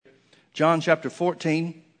John chapter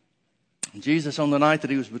 14, Jesus on the night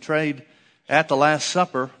that he was betrayed at the Last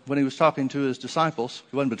Supper, when he was talking to his disciples,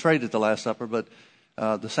 he wasn't betrayed at the Last Supper, but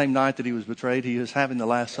the same night that he was betrayed, he was having the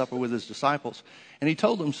Last Supper with his disciples. And he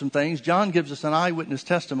told them some things. John gives us an eyewitness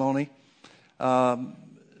testimony.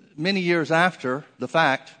 Many years after the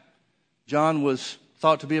fact, John was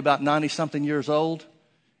thought to be about 90-something years old.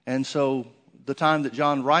 And so the time that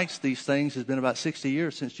John writes these things has been about 60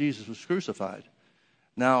 years since Jesus was crucified.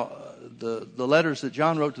 Now, the letters that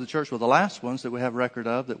John wrote to the church were the last ones that we have record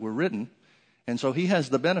of that were written. And so he has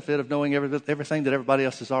the benefit of knowing everything that everybody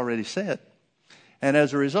else has already said. And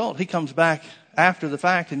as a result, he comes back after the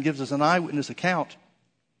fact and gives us an eyewitness account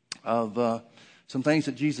of some things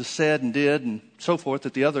that Jesus said and did and so forth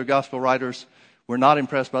that the other gospel writers were not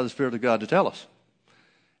impressed by the Spirit of God to tell us.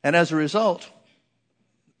 And as a result,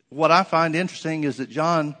 what I find interesting is that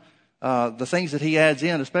John, the things that he adds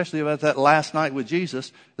in, especially about that last night with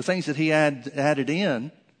Jesus, the things that he added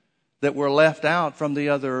in that were left out from the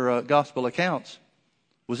other gospel accounts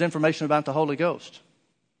was information about the Holy Ghost.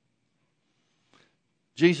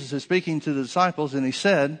 Jesus is speaking to the disciples, and he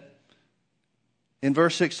said in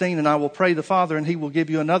verse 16, "And I will pray the Father, and he will give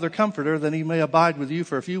you another comforter, that he may abide with you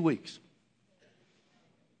for a few weeks.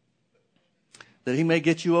 That he may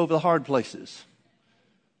get you over the hard places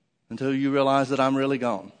until you realize that I'm really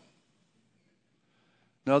gone.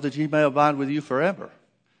 No, that he may abide with you forever."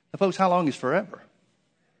 Now, folks, how long is forever?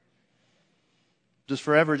 Does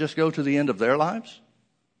forever just go to the end of their lives?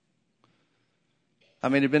 I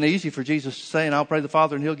mean, it'd been easy for Jesus to say, "And I'll pray the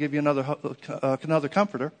Father, and he'll give you another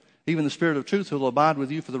comforter, even the Spirit of truth, who will abide with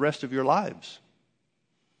you for the rest of your lives."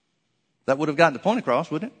 That would have gotten the point across,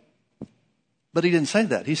 wouldn't it? But he didn't say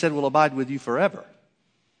that. He said, "Will abide with you forever."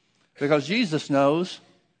 Because Jesus knows,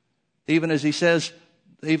 even as he says,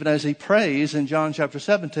 even as he prays in John chapter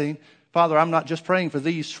 17, "Father, I'm not just praying for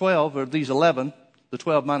these 12 or these 11, the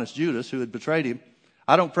 12 minus Judas who had betrayed him.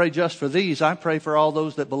 I don't pray just for these. I pray for all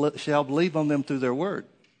those that shall believe on them through their word."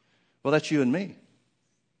 Well, that's you and me.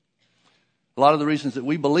 A lot of the reasons that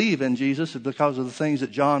we believe in Jesus is because of the things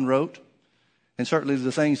that John wrote, and certainly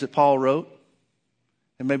the things that Paul wrote,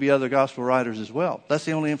 and maybe other gospel writers as well. That's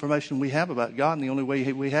the only information we have about God, and the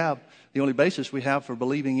only basis we have for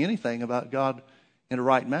believing anything about God in a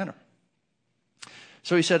right manner.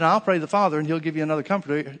 So he said, "And I'll pray the Father, and he'll give you another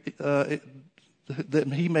comforter,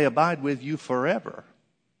 that he may abide with you forever."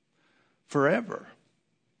 Forever.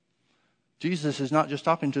 Jesus is not just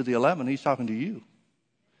talking to the 11, he's talking to you.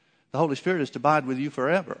 The Holy Spirit is to abide with you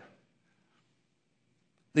forever.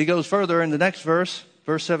 He goes further in the next verse,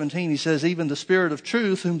 verse 17, he says, "Even the Spirit of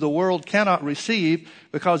truth, whom the world cannot receive,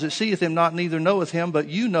 because it seeth him not, neither knoweth him, but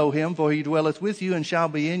you know him, for he dwelleth with you and shall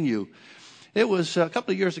be in you." It was a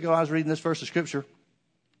couple of years ago I was reading this verse of Scripture,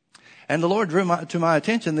 and the Lord drew to my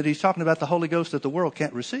attention that he's talking about the Holy Ghost that the world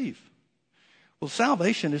can't receive. Well,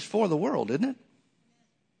 salvation is for the world, isn't it?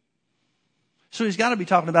 So he's got to be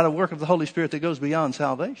talking about a work of the Holy Spirit that goes beyond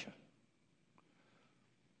salvation.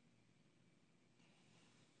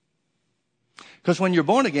 Because when you're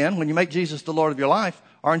born again, when you make Jesus the Lord of your life,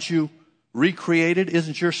 aren't you recreated?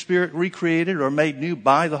 Isn't your spirit recreated or made new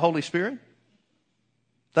by the Holy Spirit?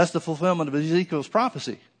 That's the fulfillment of Ezekiel's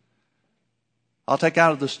prophecy. I'll take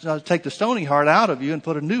the stony heart out of you and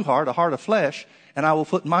put a new heart, a heart of flesh, and I will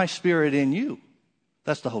put my Spirit in you.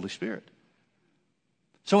 That's the Holy Spirit.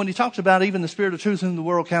 So when he talks about even the Spirit of truth whom the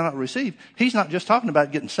world cannot receive, he's not just talking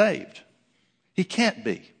about getting saved. He can't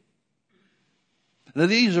be. Now,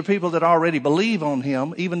 these are people that already believe on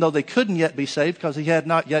him, even though they couldn't yet be saved because he had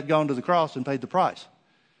not yet gone to the cross and paid the price.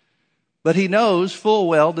 But he knows full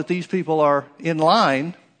well that these people are in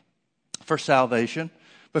line for salvation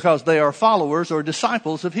because they are followers or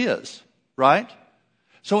disciples of his, right?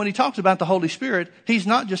 So when he talks about the Holy Spirit, he's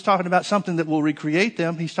not just talking about something that will recreate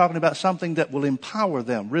them. He's talking about something that will empower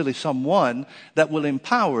them, really someone that will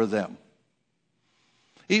empower them.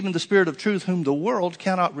 Even the Spirit of truth whom the world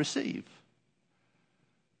cannot receive.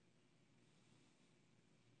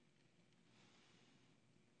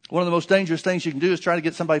 One of the most dangerous things you can do is try to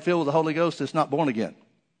get somebody filled with the Holy Ghost that's not born again.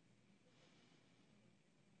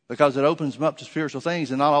 Because it opens them up to spiritual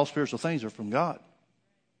things, and not all spiritual things are from God.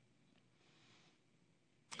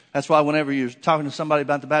 That's why whenever you're talking to somebody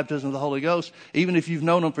about the baptism of the Holy Ghost, even if you've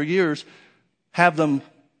known them for years, have them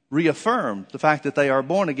reaffirm the fact that they are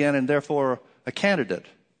born again and therefore a candidate,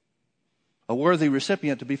 a worthy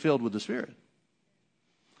recipient to be filled with the Spirit.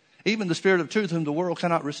 Even the Spirit of truth whom the world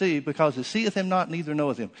cannot receive, because it seeth him not, neither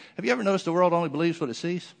knoweth him. Have you ever noticed the world only believes what it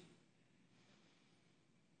sees?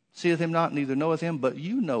 Seeth him not, neither knoweth him, but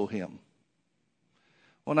you know him.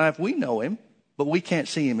 Well, now if we know him, but we can't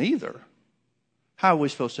see him either, How are we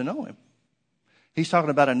supposed to know him? He's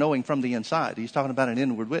talking about a knowing from the inside. He's talking about an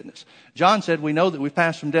inward witness. John said we know that we've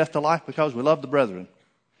passed from death to life because we love the brethren.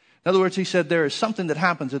 In other words, he said there is something that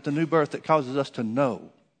happens at the new birth that causes us to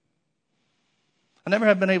know. I never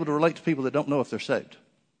have been able to relate to people that don't know if they're saved.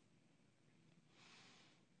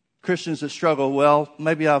 Christians that struggle, well,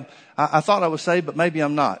 maybe I thought I was saved, but maybe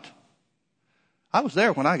I'm not. I was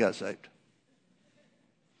there when I got saved.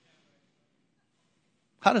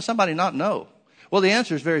 How does somebody not know? Well, the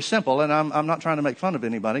answer is very simple, and I'm not trying to make fun of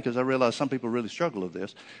anybody because I realize some people really struggle with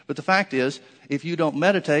this. But the fact is, if you don't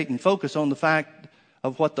meditate and focus on the fact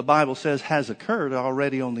of what the Bible says has occurred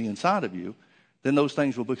already on the inside of you, then those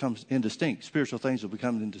things will become indistinct. Spiritual things will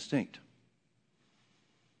become indistinct.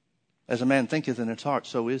 As a man thinketh in his heart,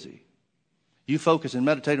 so is he. You focus and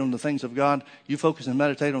meditate on the things of God. You focus and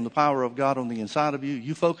meditate on the power of God on the inside of you.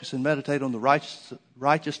 You focus and meditate on the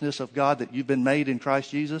righteousness of God that you've been made in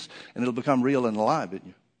Christ Jesus, and it'll become real and alive in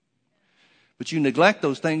you. But you neglect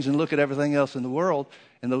those things and look at everything else in the world,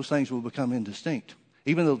 and those things will become indistinct,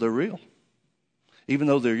 even though they're real, even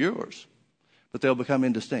though they're yours, but they'll become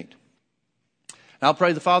indistinct. And I'll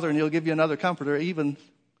pray the Father, and he'll give you another comforter, even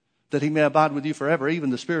that he may abide with you forever,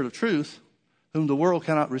 even the Spirit of truth, whom the world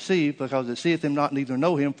cannot receive, because it seeth him not, neither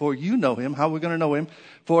know him. For you know him. How are we going to know him?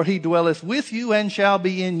 For he dwelleth with you and shall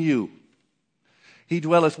be in you. He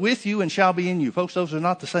dwelleth with you and shall be in you. Folks, those are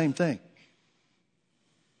not the same thing.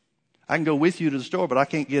 I can go with you to the store, but I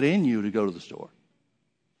can't get in you to go to the store.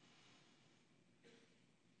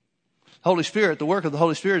 Holy Spirit, the work of the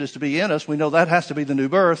Holy Spirit is to be in us. We know that has to be the new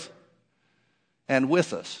birth and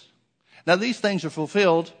with us. Now, these things are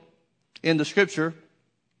fulfilled in the Scripture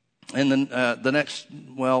in the next,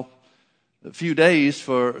 a few days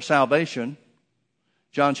for salvation.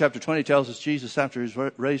 John chapter 20 tells us Jesus, after he's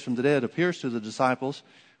raised from the dead, appears to the disciples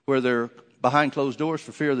where they're behind closed doors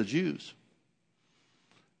for fear of the Jews.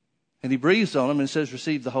 And he breathes on them and says,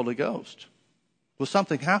 receive the Holy Ghost. Well,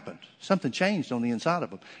 something happened. Something changed on the inside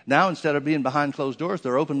of them. Now, instead of being behind closed doors,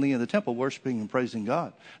 they're openly in the temple worshiping and praising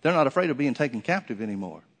God. They're not afraid of being taken captive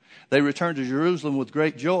anymore. They return to Jerusalem with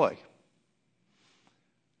great joy.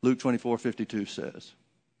 Luke 24:52 says.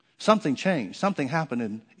 Something changed. Something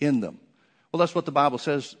happened in them. Well, that's what the Bible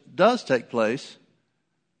says does take place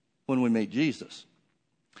when we meet Jesus.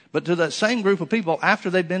 But to that same group of people, after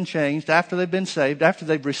they've been changed, after they've been saved, after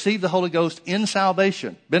they've received the Holy Ghost in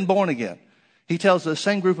salvation, been born again, he tells the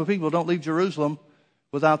same group of people, don't leave Jerusalem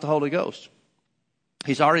without the Holy Ghost.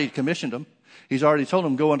 He's already commissioned them. He's already told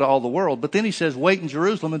them, go into all the world. But then he says, wait in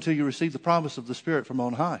Jerusalem until you receive the promise of the Spirit from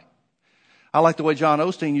on high. I like the way John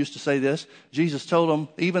Osteen used to say this. Jesus told them,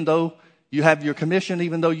 even though you have your commission,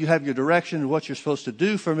 even though you have your direction and what you're supposed to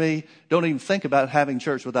do for me, don't even think about having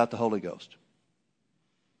church without the Holy Ghost.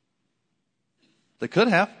 They could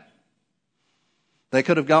have. They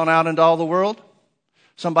could have gone out into all the world.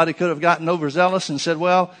 Somebody could have gotten overzealous and said,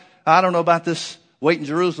 well, I don't know about this wait in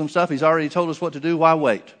Jerusalem stuff. He's already told us what to do. Why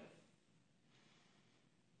wait?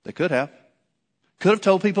 They could have. Could have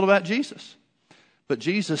told people about Jesus. But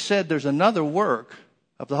Jesus said there's another work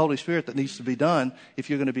of the Holy Spirit that needs to be done if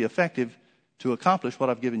you're going to be effective to accomplish what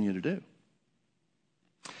I've given you to do.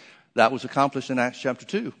 That was accomplished in Acts chapter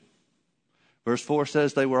 2. Verse 4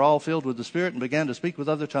 says they were all filled with the Spirit and began to speak with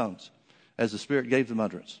other tongues as the Spirit gave them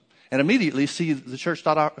utterance. And immediately see the church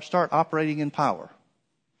start operating in power.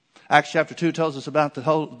 Acts chapter 2 tells us about the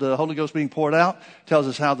Holy Ghost being poured out. Tells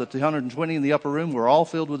us how that the 120 in the upper room were all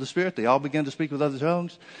filled with the Spirit. They all began to speak with other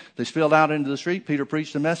tongues. They spilled out into the street. Peter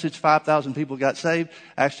preached a message. 5,000 people got saved.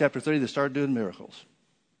 Acts chapter 3, they started doing miracles.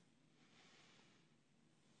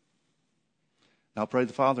 Now pray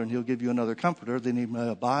the Father, and he'll give you another comforter, that he may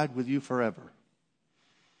abide with you forever.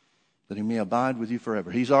 That he may abide with you forever.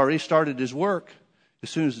 He's already started his work as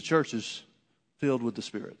soon as the church is filled with the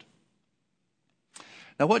Spirit.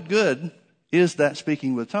 Now, what good is that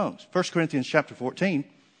speaking with tongues? 1 Corinthians chapter 14,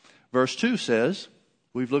 verse 2 says,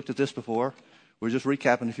 we've looked at this before. We're just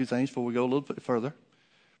recapping a few things before we go a little bit further.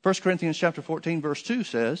 1 Corinthians chapter 14, verse 2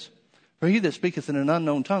 says, for he that speaketh in an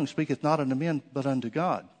unknown tongue speaketh not unto men, but unto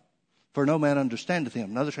God. For no man understandeth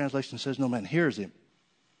him. Another translation says, no man hears him.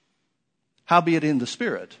 Howbeit in the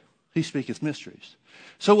Spirit, he speaketh mysteries.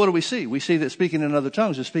 So what do we see? We see that speaking in other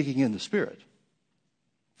tongues is speaking in the Spirit.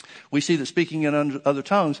 We see that speaking in other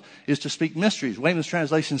tongues is to speak mysteries. Weymouth's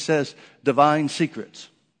translation says divine secrets.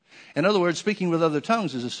 In other words, speaking with other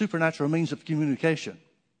tongues is a supernatural means of communication.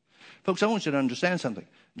 Folks, I want you to understand something.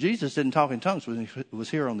 Jesus didn't talk in tongues when he was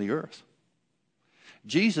here on the earth.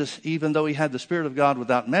 Jesus, even though he had the Spirit of God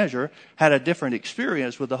without measure, had a different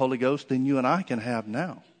experience with the Holy Ghost than you and I can have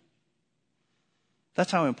now.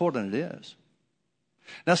 That's how important it is.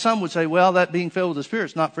 Now, some would say, well, that being filled with the Spirit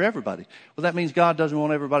is not for everybody. Well, that means God doesn't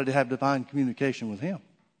want everybody to have divine communication with Him.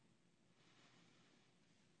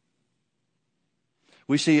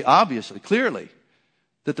 We see obviously, clearly,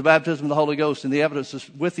 that the baptism of the Holy Ghost and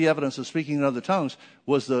with the evidence of speaking in other tongues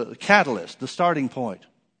was the catalyst, the starting point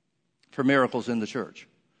for miracles in the church.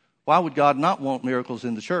 Why would God not want miracles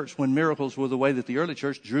in the church when miracles were the way that the early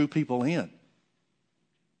church drew people in?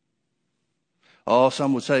 Oh,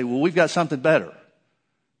 some would say, well, we've got something better.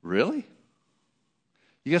 Really?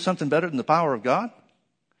 You got something better than the power of God?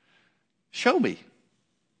 Show me.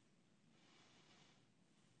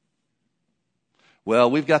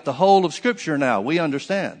 Well, we've got the whole of Scripture now. We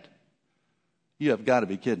understand. You have got to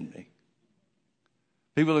be kidding me.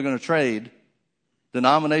 People are going to trade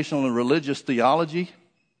denominational and religious theology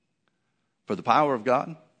for the power of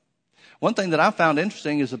God. One thing that I found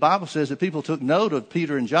interesting is the Bible says that people took note of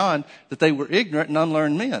Peter and John, that they were ignorant and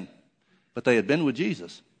unlearned men, but they had been with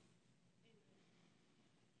Jesus.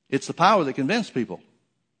 It's the power that convinced people.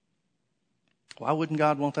 Why wouldn't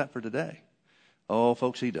God want that for today? Oh,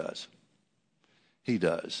 folks, He does. He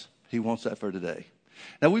does. He wants that for today.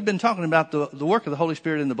 Now, we've been talking about the work of the Holy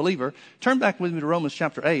Spirit in the believer. Turn back with me to Romans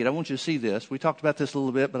chapter 8. I want you to see this. We talked about this a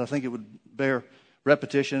little bit, but I think it would bear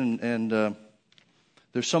repetition, and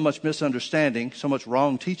there's so much misunderstanding, so much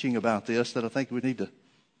wrong teaching about this that I think we need to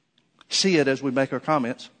see it as we make our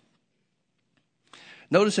comments.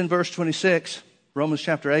 Notice in verse 26, Romans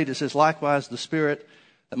chapter 8, it says, likewise the Spirit,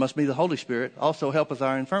 that must be the Holy Spirit, also helpeth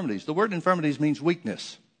our infirmities. The word infirmities means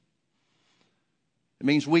weakness. It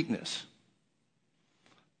means weakness.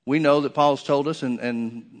 We know that Paul's told us,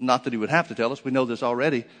 and not that he would have to tell us, we know this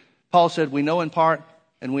already. Paul said, we know in part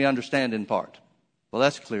and we understand in part. Well,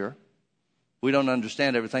 that's clear. We don't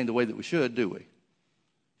understand everything the way that we should, do we?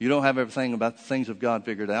 You don't have everything about the things of God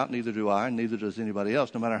figured out, neither do I, and neither does anybody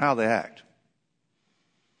else, no matter how they act.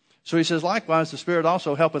 So he says, likewise, the Spirit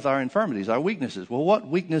also helpeth our infirmities, our weaknesses. Well, what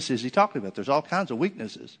weakness is he talking about? There's all kinds of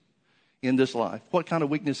weaknesses in this life. What kind of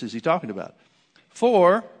weakness is he talking about?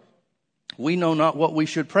 For we know not what we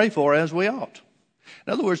should pray for as we ought.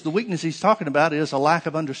 In other words, the weakness he's talking about is a lack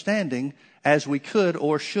of understanding as we could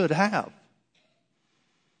or should have.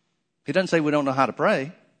 He doesn't say we don't know how to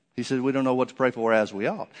pray. He says we don't know what to pray for as we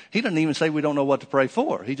ought. He doesn't even say we don't know what to pray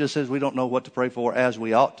for. He just says we don't know what to pray for as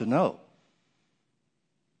we ought to know.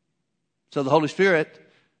 So the Holy Spirit,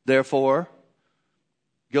 therefore,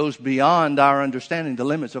 goes beyond our understanding, the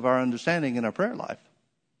limits of our understanding in our prayer life.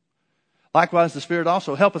 Likewise, the Spirit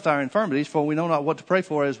also helpeth our infirmities, for we know not what to pray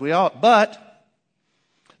for as we ought. But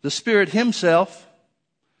the Spirit Himself,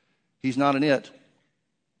 He's not an it.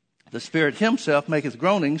 The Spirit Himself maketh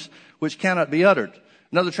groanings which cannot be uttered.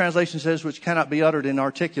 Another translation says which cannot be uttered in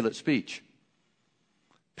articulate speech.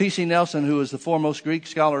 P.C. Nelson, who is the foremost Greek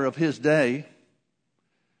scholar of his day,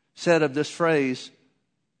 said of this phrase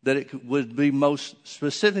that it would be most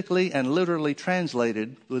specifically and literally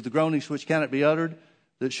translated with the groanings which cannot be uttered,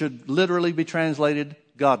 that should literally be translated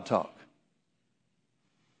God talk.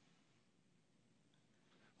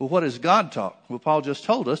 Well, what is God talk? Well, Paul just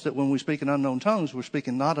told us that when we speak in unknown tongues, we're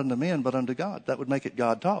speaking not unto men, but unto God. That would make it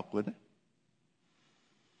God talk, wouldn't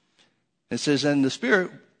it? It says, in the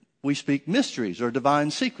Spirit, we speak mysteries or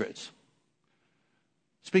divine secrets.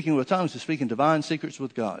 Speaking with tongues is speaking divine secrets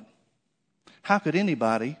with God. How could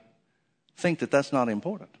anybody think that that's not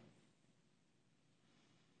important?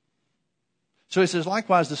 So he says,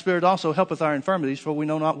 likewise, the Spirit also helpeth our infirmities, for we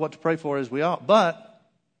know not what to pray for as we ought. But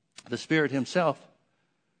the Spirit Himself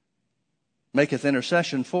maketh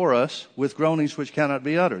intercession for us with groanings which cannot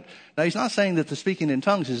be uttered. Now, he's not saying that the speaking in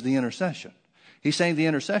tongues is the intercession. He's saying the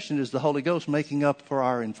intercession is the Holy Ghost making up for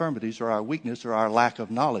our infirmities or our weakness or our lack of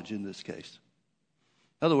knowledge in this case.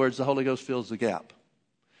 In other words, the Holy Ghost fills the gap.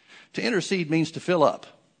 To intercede means to fill up.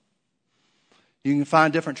 You can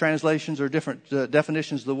find different translations or different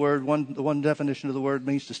definitions of the word. One definition of the word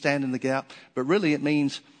means to stand in the gap, but really it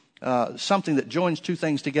means something that joins two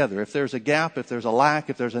things together. If there's a gap, if there's a lack,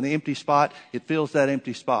 if there's an empty spot, it fills that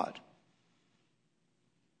empty spot.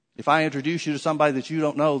 If I introduce you to somebody that you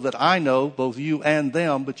don't know, that I know, both you and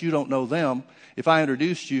them, but you don't know them, if I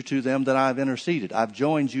introduced you to them, then I've interceded. I've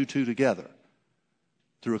joined you two together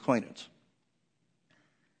through acquaintance.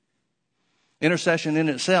 Intercession in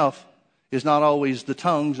itself is not always the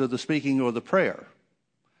tongues or the speaking or the prayer.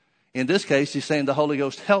 In this case, he's saying the Holy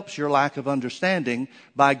Ghost helps your lack of understanding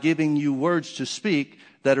by giving you words to speak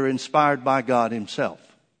that are inspired by God Himself.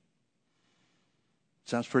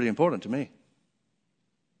 Sounds pretty important to me.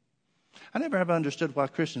 I never have understood why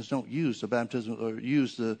Christians don't use the baptism or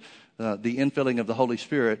use the infilling of the Holy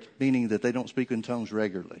Spirit, meaning that they don't speak in tongues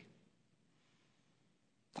regularly.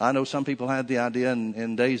 I know some people had the idea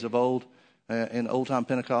in days of old, in old-time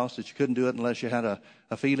Pentecost, that you couldn't do it unless you had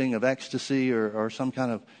a feeling of ecstasy or some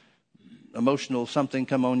kind of emotional something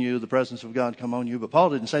come on you, the presence of God come on you. But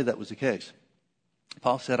Paul didn't say that was the case.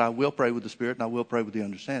 Paul said, I will pray with the Spirit and I will pray with the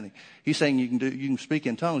understanding. He's saying you can speak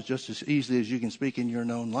in tongues just as easily as you can speak in your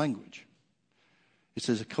known language. It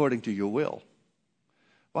says, according to your will.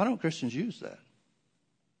 Why don't Christians use that?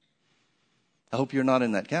 I hope you're not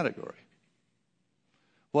in that category.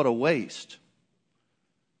 What a waste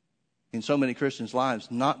in so many Christians' lives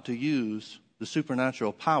not to use the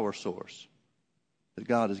supernatural power source that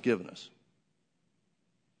God has given us.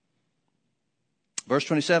 Verse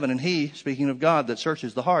 27, and he, speaking of God that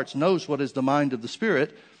searches the hearts, knows what is the mind of the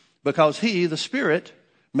Spirit, because he, the Spirit,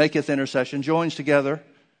 maketh intercession, joins together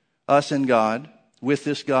us and God with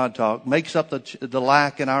this God talk, makes up the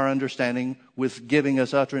lack in our understanding with giving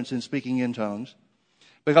us utterance in speaking in tongues,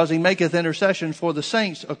 because he maketh intercession for the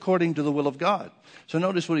saints according to the will of God. So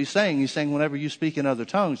notice what he's saying. He's saying whenever you speak in other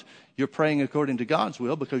tongues, you're praying according to God's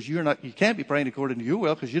will, because you can't be praying according to your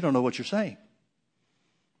will because you don't know what you're saying.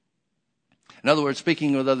 In other words,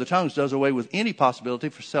 speaking with other tongues does away with any possibility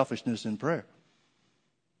for selfishness in prayer.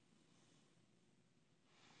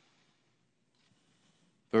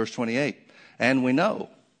 Verse 28, and we know.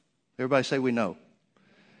 Everybody say we know.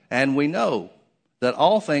 And we know that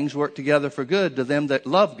all things work together for good to them that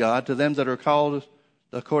love God, to them that are called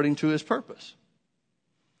according to his purpose.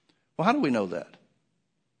 Well, how do we know that?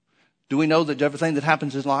 Do we know that everything that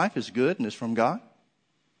happens in life is good and is from God?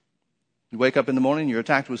 You wake up in the morning, you're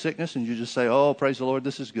attacked with sickness, and you just say, oh, praise the Lord,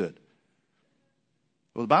 this is good.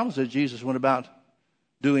 Well, the Bible says Jesus went about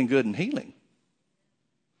doing good and healing.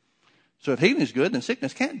 So if healing is good, then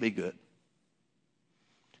sickness can't be good.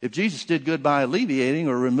 If Jesus did good by alleviating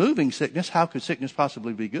or removing sickness, how could sickness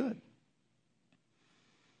possibly be good?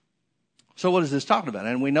 So what is this talking about?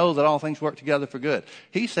 And we know that all things work together for good.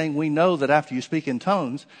 He's saying we know that after you speak in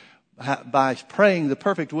tongues, by praying the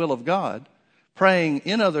perfect will of God, praying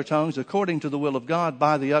in other tongues according to the will of God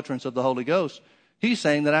by the utterance of the Holy Ghost, he's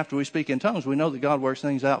saying that after we speak in tongues, we know that God works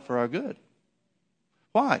things out for our good.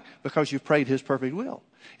 Why? Because you've prayed his perfect will.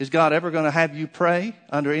 Is God ever going to have you pray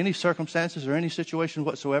under any circumstances or any situation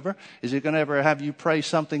whatsoever? Is he going to ever have you pray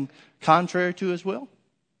something contrary to his will?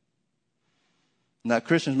 Now,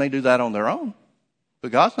 Christians may do that on their own,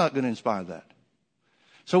 but God's not going to inspire that.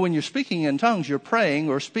 So when you're speaking in tongues, you're praying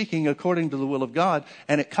or speaking according to the will of God,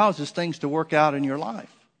 and it causes things to work out in your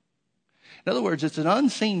life. In other words, it's an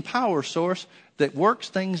unseen power source that works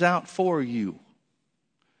things out for you.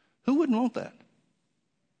 Who wouldn't want that?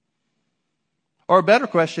 Or a better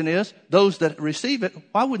question is, those that receive it,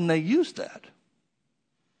 why wouldn't they use that?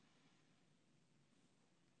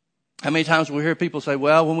 How many times we hear people say,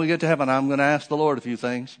 well, when we get to heaven, I'm going to ask the Lord a few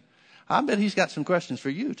things. I bet he's got some questions for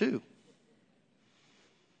you too.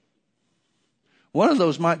 One of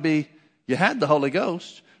those might be, you had the Holy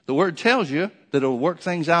Ghost. The Word tells you that it'll work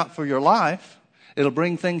things out for your life. It'll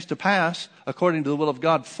bring things to pass according to the will of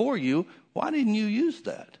God for you. Why didn't you use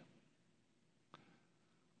that?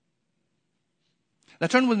 Now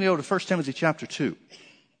turn with me over to 1 Timothy chapter 2.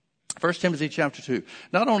 1 Timothy chapter 2.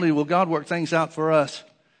 Not only will God work things out for us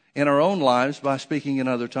in our own lives by speaking in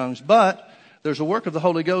other tongues, but there's a work of the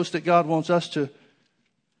Holy Ghost that God wants us to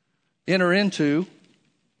enter into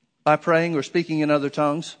by praying or speaking in other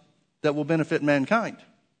tongues that will benefit mankind.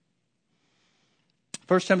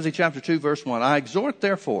 1 Timothy chapter 2, verse 1. I exhort,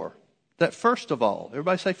 therefore, that first of all,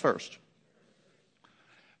 everybody say first.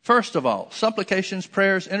 First of all, supplications,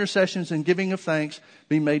 prayers, intercessions, and giving of thanks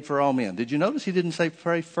be made for all men. Did you notice he didn't say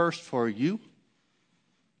pray first for you?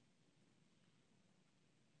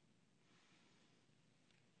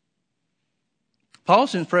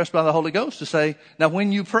 Paul's impressed by the Holy Ghost to say, now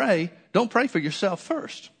when you pray, don't pray for yourself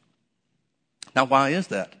first. Now why is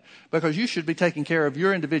that? Because you should be taking care of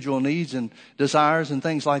your individual needs and desires and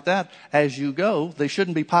things like that as you go. They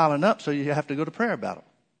shouldn't be piling up so you have to go to prayer about them.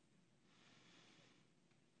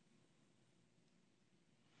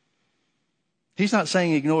 He's not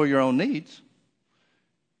saying ignore your own needs.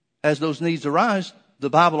 As those needs arise, the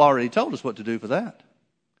Bible already told us what to do for that.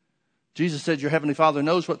 Jesus said your heavenly Father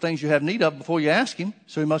knows what things you have need of before you ask him,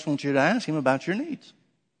 so he must want you to ask him about your needs.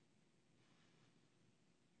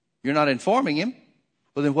 You're not informing him,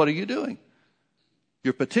 well then what are you doing?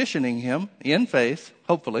 You're petitioning him in faith,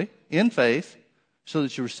 hopefully, in faith, so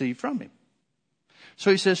that you receive from him.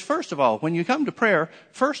 So he says, first of all, when you come to prayer,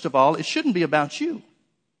 first of all, it shouldn't be about you.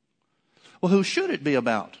 Well, who should it be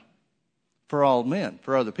about? For all men,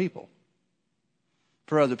 for other people.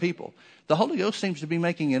 For other people. The Holy Ghost seems to be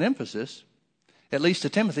making an emphasis. at least to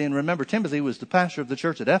Timothy. And remember, Timothy was the pastor of the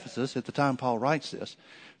church at Ephesus at the time Paul writes this.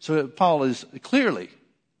 So Paul is clearly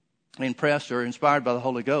impressed or inspired by the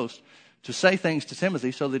Holy Ghost to say things to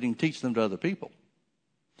Timothy so that he can teach them to other people.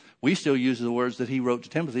 We still use the words that he wrote to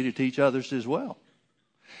Timothy to teach others as well.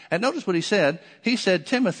 And notice what he said. He said,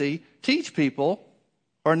 Timothy, teach people,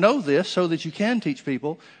 or know this so that you can teach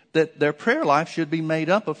people, that their prayer life should be made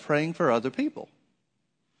up of praying for other people.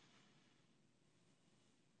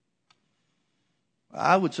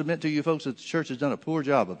 I would submit to you folks that the church has done a poor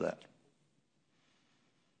job of that.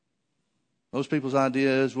 Most people's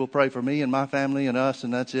idea is we'll pray for me and my family and us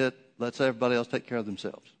and that's it. Let's everybody else take care of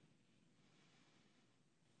themselves.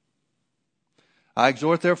 I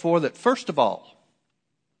exhort therefore that first of all,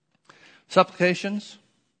 supplications,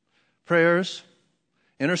 prayers,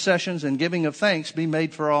 intercessions, and giving of thanks be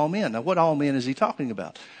made for all men. Now what all men is he talking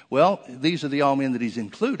about? Well, these are the all men that he's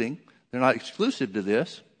including. They're not exclusive to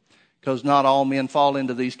this, because not all men fall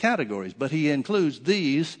into these categories. But he includes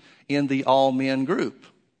these in the all men group.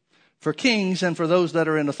 For kings and for those that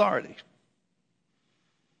are in authority.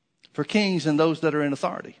 For kings and those that are in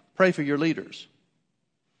authority. Pray for your leaders.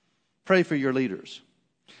 Pray for your leaders.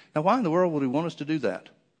 Now why in the world would he want us to do that?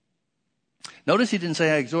 Notice he didn't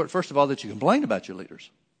say, I exhort, first of all, that you complain about your leaders.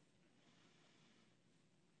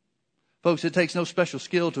 Folks, it takes no special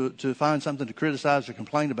skill to find something to criticize or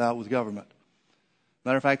complain about with government.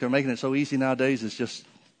 Matter of fact, they're making it so easy nowadays, it's just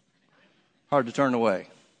hard to turn away.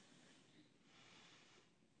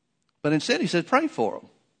 But instead he said, pray for them.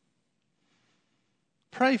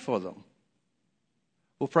 Pray for them.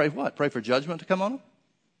 Well, pray what? Pray for judgment to come on them?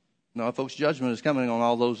 No, folks, judgment is coming on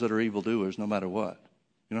all those that are evildoers, no matter what.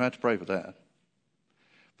 You don't have to pray for that.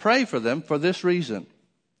 Pray for them for this reason,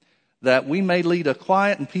 that we may lead a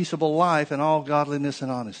quiet and peaceable life in all godliness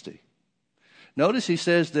and honesty. Notice he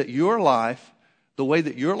says that your life, the way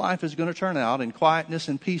that your life is going to turn out in quietness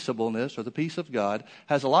and peaceableness, or the peace of God,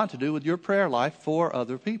 has a lot to do with your prayer life for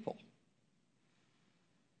other people.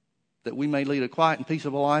 That we may lead a quiet and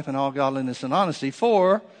peaceable life in all godliness and honesty,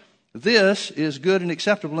 for this is good and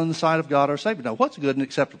acceptable in the sight of God our Savior. Now, what's good and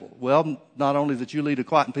acceptable? Well, not only that you lead a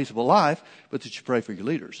quiet and peaceable life, but that you pray for your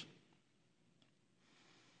leaders.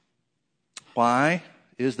 Why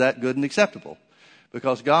is that good and acceptable?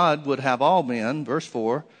 Because God would have all men, verse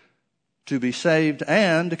 4, to be saved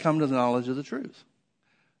and to come to the knowledge of the truth.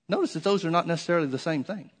 Notice that those are not necessarily the same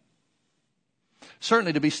thing.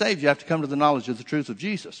 Certainly to be saved, you have to come to the knowledge of the truth of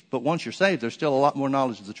Jesus. But once you're saved, there's still a lot more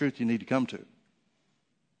knowledge of the truth you need to come to.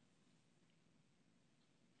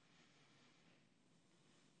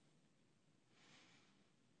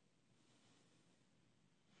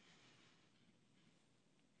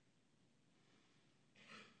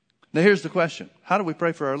 Now here's the question. How do we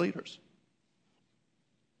pray for our leaders?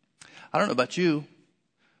 I don't know about you,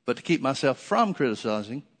 but to keep myself from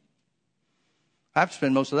criticizing, I have to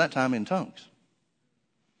spend most of that time in tongues.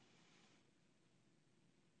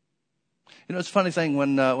 You know, it's a funny thing,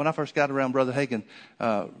 when I first got around Brother Hagin,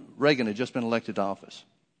 Reagan had just been elected to office,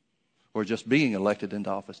 or just being elected into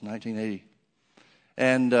office in 1980.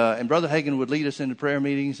 And Brother Hagin would lead us into prayer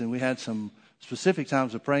meetings, and we had some specific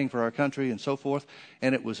times of praying for our country and so forth.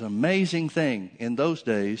 And it was an amazing thing in those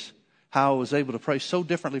days how I was able to pray so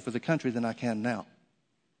differently for the country than I can now.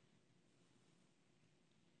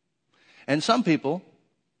 And some people,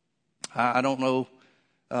 I don't know,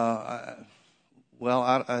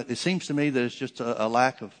 it seems to me that it's just a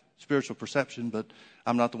lack of spiritual perception, but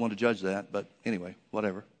I'm not the one to judge that. But anyway,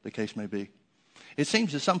 whatever the case may be. It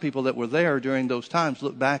seems that some people that were there during those times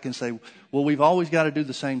look back and say, well, we've always got to do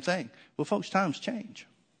the same thing. Well, folks, times change.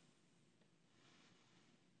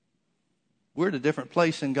 We're at a different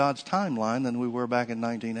place in God's timeline than we were back in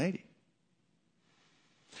 1980.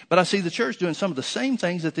 But I see the church doing some of the same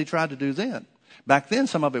things that they tried to do then. Back then,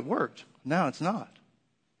 some of it worked. Now it's not.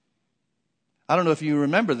 I don't know if you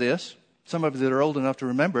remember this. Some of you that are old enough to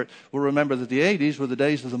remember it will remember that the 80s were the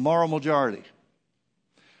days of the moral majority.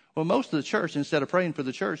 Well, most of the church, instead of praying for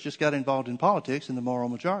the church, just got involved in politics in the moral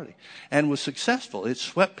majority and was successful. It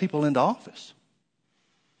swept people into office.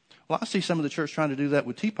 Well, I see some of the church trying to do that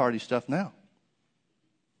with Tea Party stuff now.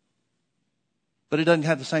 But it doesn't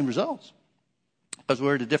have the same results because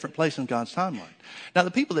we're at a different place in God's timeline. Now,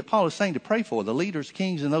 the people that Paul is saying to pray for, the leaders,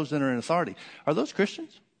 kings, and those that are in authority, are those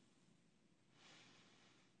Christians?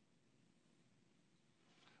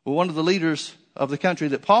 Well, one of the leaders of the country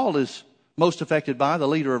that Paul is most affected by, the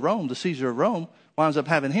leader of Rome, the Caesar of Rome, winds up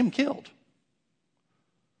having him killed.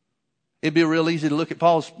 It'd be real easy to look at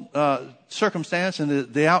Paul's circumstance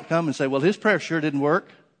and the outcome and say, well, his prayer sure didn't work.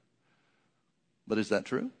 But is that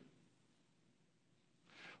true?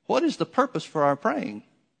 What is the purpose for our praying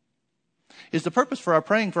Is the purpose for our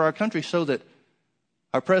praying for our country so that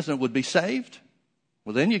our president would be saved?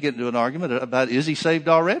 Well, then you get into an argument about, is he saved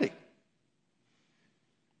already?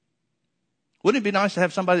 Wouldn't it be nice to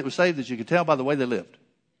have somebody that was saved that you could tell by the way they lived?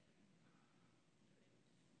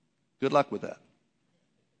 Good luck with that.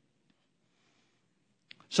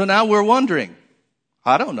 So now we're wondering,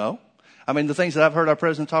 I don't know. I mean, the things that I've heard our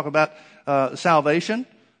president talk about, salvation,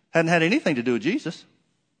 hadn't had anything to do with Jesus.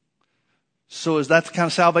 So is that the kind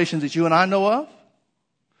of salvation that you and I know of?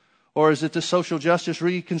 Or is it the social justice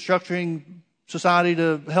reconstructing society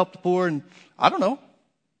to help the poor? And I don't know.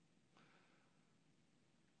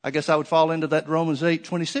 I guess I would fall into that Romans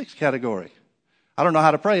 8:26 category. I don't know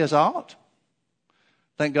how to pray as I ought.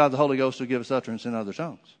 Thank God the Holy Ghost will give us utterance in other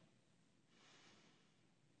tongues.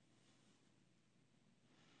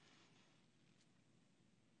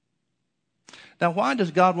 Now, why does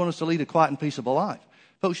God want us to lead a quiet and peaceable life?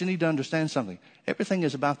 Folks, you need to understand something. Everything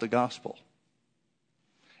is about the gospel.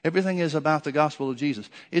 Everything is about the gospel of Jesus.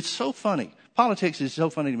 It's so funny. Politics is so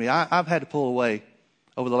funny to me. I've had to pull away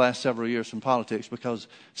over the last several years from politics because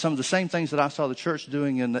some of the same things that I saw the church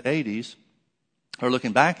doing in the 80s, or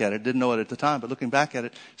looking back at it, didn't know it at the time, but looking back at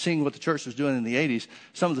it, seeing what the church was doing in the 80s,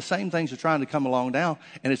 some of the same things are trying to come along now,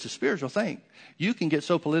 and it's a spiritual thing. You can get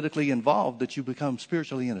so politically involved that you become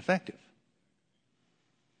spiritually ineffective.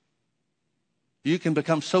 You can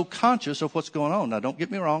become so conscious of what's going on. Now, don't get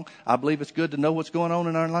me wrong. I believe it's good to know what's going on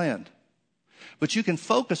in our land. But you can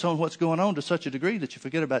focus on what's going on to such a degree that you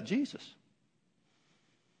forget about Jesus.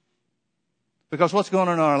 Because what's going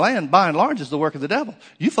on in our land, by and large, is the work of the devil.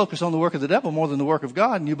 You focus on the work of the devil more than the work of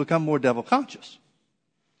God, and you become more devil conscious.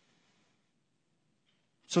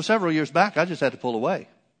 So several years back, I just had to pull away.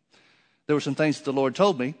 There were some things that the Lord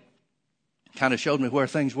told me, kind of showed me where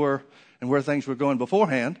things were and where things were going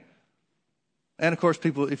beforehand. And of course,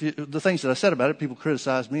 the things that I said about it, people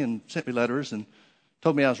criticized me and sent me letters and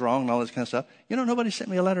told me I was wrong and all this kind of stuff. You know, nobody sent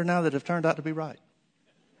me a letter now that have turned out to be right.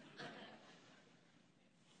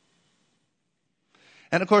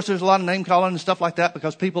 And of course, there's a lot of name calling and stuff like that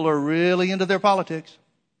because people are really into their politics.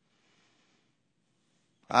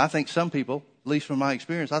 I think some people, at least from my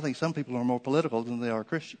experience, I think some people are more political than they are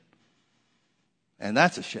Christian. And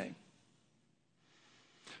that's a shame.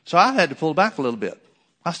 So I had to pull back a little bit.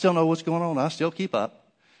 I still know what's going on. I still keep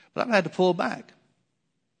up. But I've had to pull back.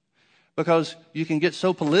 Because you can get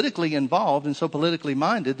so politically involved and so politically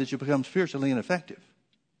minded that you become spiritually ineffective.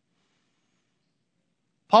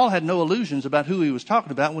 Paul had no illusions about who he was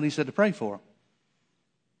talking about when he said to pray for him.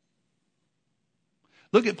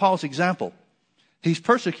 Look at Paul's example. He's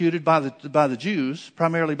persecuted by the Jews,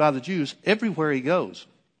 primarily by the Jews, everywhere he goes.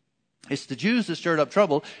 It's the Jews that stirred up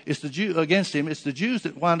trouble. It's the Jew against him. It's the Jews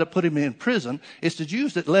that wound up putting him in prison. It's the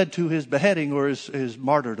Jews that led to his beheading or his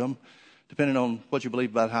martyrdom, depending on what you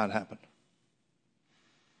believe about how it happened.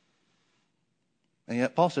 And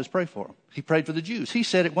yet Paul says pray for them. He prayed for the Jews. He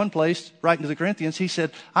said at one place, writing to the Corinthians, he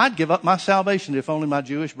said, I'd give up my salvation if only my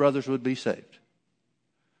Jewish brothers would be saved.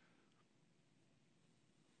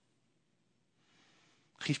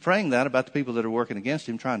 He's praying that about the people that are working against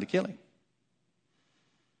him, trying to kill him.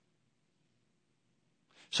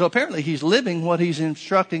 So apparently he's living what he's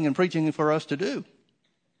instructing and preaching for us to do.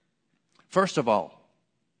 First of all,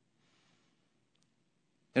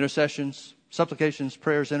 intercessions, supplications,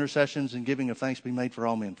 prayers, intercessions, and giving of thanks be made for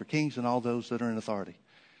all men, for kings and all those that are in authority,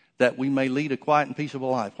 that we may lead a quiet and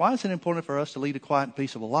peaceable life. Why is it important for us to lead a quiet and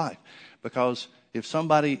peaceable life? Because if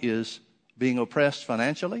somebody is being oppressed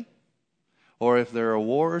financially, or if there are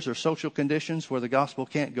wars or social conditions where the gospel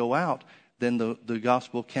can't go out, then the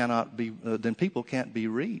gospel cannot be, then people can't be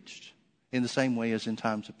reached in the same way as in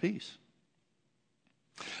times of peace.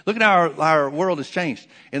 Look at how our world has changed.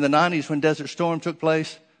 In the 90s when Desert Storm took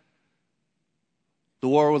place, the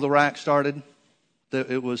war with Iraq started.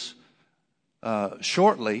 It was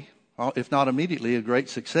shortly, if not immediately, a great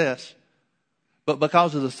success. But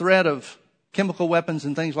because of the threat of chemical weapons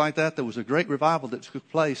and things like that, there was a great revival that took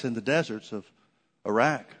place in the deserts of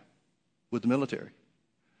Iraq with the military.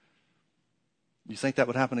 You think that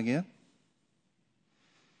would happen again?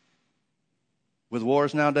 With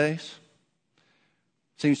wars nowadays?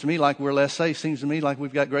 Seems to me like we're less safe. Seems to me like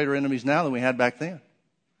we've got greater enemies now than we had back then.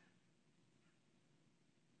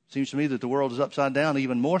 Seems to me that the world is upside down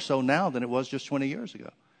even more so now than it was just 20 years ago.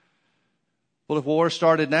 Well, if war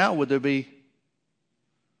started now, would there be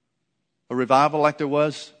a revival like there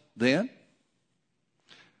was then?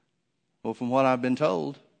 Well, from what I've been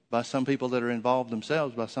told by some people that are involved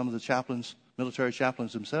themselves, by some of the chaplains, military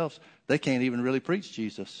chaplains themselves, they can't even really preach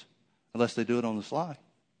Jesus unless they do it on the sly.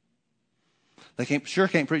 They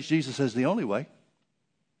can't preach Jesus as the only way.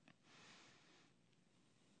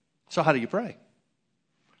 So how do you pray?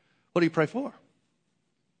 What do you pray for?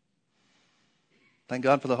 Thank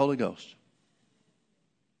God for the Holy Ghost.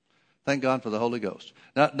 Thank God for the Holy Ghost.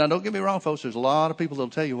 Now, don't get me wrong, folks. There's a lot of people that will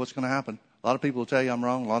tell you what's going to happen. A lot of people will tell you I'm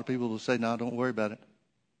wrong. A lot of people will say, no, don't worry about it.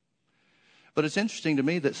 But it's interesting to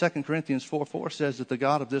me that 2 Corinthians 4:4 says that the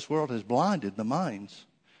God of this world has blinded the minds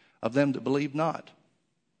of them that believe not,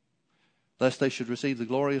 lest they should receive the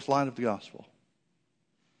glorious light of the gospel.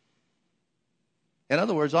 In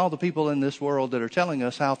other words, all the people in this world that are telling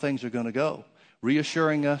us how things are going to go,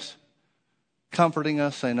 reassuring us, comforting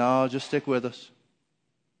us, saying, no, just stick with us.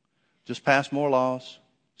 Just pass more laws,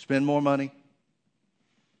 spend more money,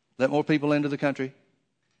 let more people into the country.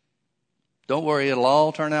 Don't worry, it'll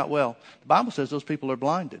all turn out well. The Bible says those people are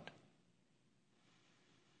blinded.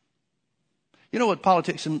 You know what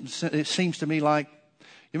politics it seems to me like?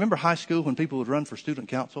 You remember high school when people would run for student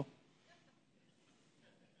council?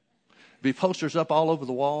 Be posters up all over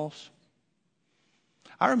the walls.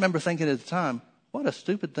 I remember thinking at the time, what a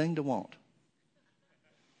stupid thing to want.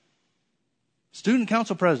 Student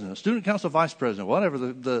council president, student council vice president, whatever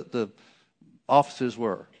the offices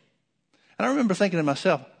were. And I remember thinking to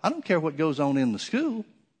myself, I don't care what goes on in the school.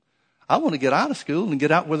 I want to get out of school and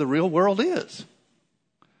get out where the real world is.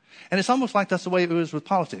 And it's almost like that's the way it is with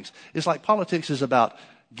politics. It's like politics is about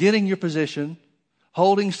getting your position,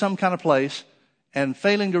 holding some kind of place, and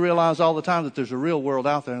failing to realize all the time that there's a real world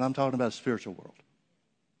out there, and I'm talking about a spiritual world,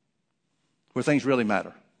 where things really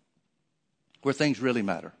matter. Where things really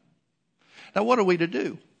matter. Now, what are we to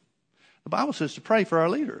do? The Bible says to pray for our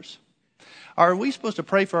leaders. Are we supposed to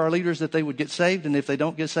pray for our leaders that they would get saved, and if they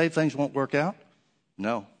don't get saved, things won't work out?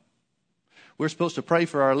 No. We're supposed to pray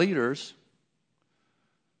for our leaders.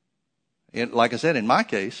 And like I said, in my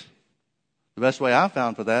case, the best way I've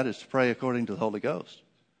found for that is to pray according to the Holy Ghost.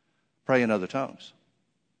 Pray in other tongues.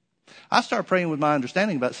 I start praying with my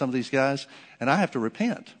understanding about some of these guys, and I have to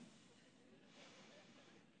repent.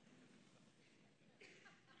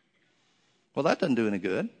 Well, that doesn't do any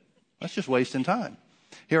good. That's just wasting time.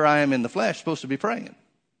 Here I am in the flesh, supposed to be praying.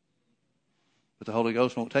 But the Holy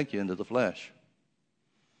Ghost won't take you into the flesh.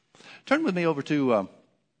 Turn with me over to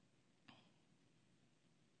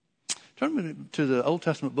the Old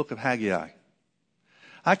Testament book of Haggai.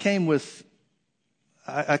 I came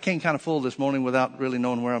kind of full this morning without really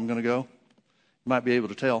knowing where I'm going to go. You might be able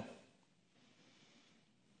to tell.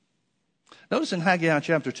 Notice in Haggai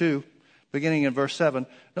chapter 2, beginning in verse 7,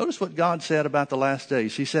 notice what God said about the last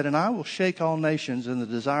days. He said, and I will shake all nations, and the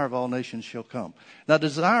desire of all nations shall come. Now, the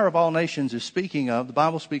desire of all nations is speaking of, the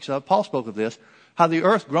Bible speaks of, Paul spoke of this, how the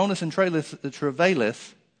earth groaneth and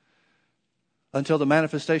travaileth until the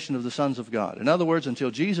manifestation of the sons of God. In other words, until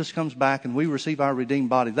Jesus comes back and we receive our redeemed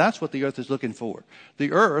body. That's what the earth is looking for.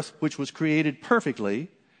 The earth, which was created perfectly,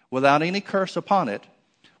 without any curse upon it,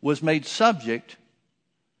 was made subject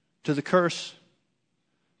to the curse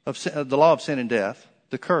of sin, the law of sin and death,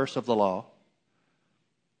 the curse of the law,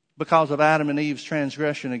 because of Adam and Eve's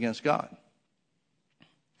transgression against God.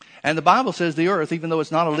 And the Bible says the earth, even though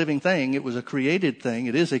it's not a living thing, it was a created thing.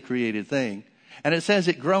 It is a created thing. And it says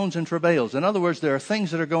it groans and travails. In other words, there are things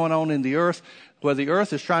that are going on in the earth where the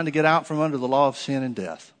earth is trying to get out from under the law of sin and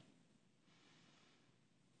death.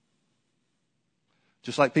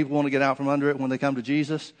 Just like people want to get out from under it when they come to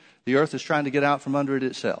Jesus, the earth is trying to get out from under it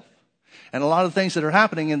itself. And a lot of things that are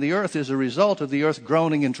happening in the earth is a result of the earth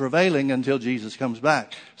groaning and travailing until Jesus comes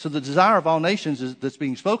back. So the desire of all nations that's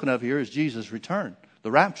being spoken of here is Jesus' return,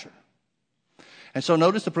 the rapture. And so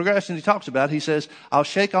notice the progression he talks about. He says, I'll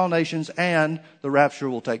shake all nations and the rapture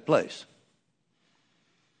will take place.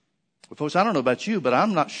 Well, folks, I don't know about you, but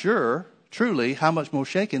I'm not sure truly how much more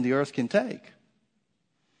shaking the earth can take.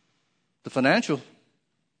 The financial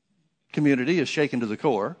community is shaken to the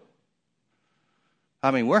core.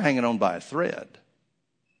 I mean, we're hanging on by a thread.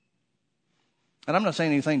 And I'm not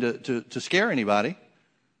saying anything to scare anybody.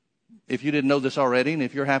 If you didn't know this already, and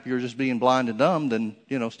if you're happy you're just being blind and dumb, then,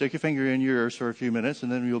 stick your finger in your ears for a few minutes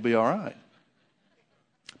and then you'll be all right.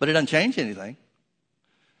 But it doesn't change anything.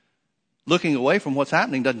 Looking away from what's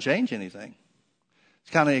happening doesn't change anything.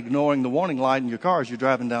 It's kind of ignoring the warning light in your car as you're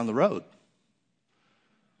driving down the road.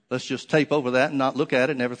 Let's just tape over that and not look at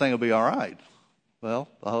it and everything will be all right. Well,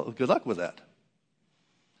 good luck with that.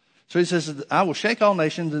 So he says, I will shake all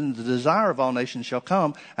nations, and the desire of all nations shall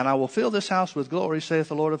come, and I will fill this house with glory, saith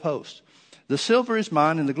the Lord of hosts. The silver is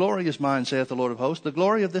mine, and the glory is mine, saith the Lord of hosts. The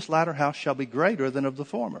glory of this latter house shall be greater than of the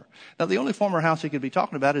former. Now, the only former house he could be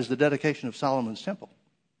talking about is the dedication of Solomon's temple.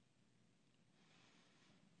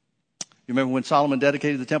 You remember when Solomon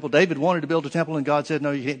dedicated the temple? David wanted to build a temple, and God said,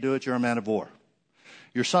 no, you can't do it. You're a man of war.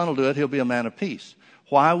 Your son will do it. He'll be a man of peace.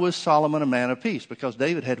 Why was Solomon a man of peace? Because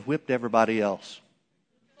David had whipped everybody else.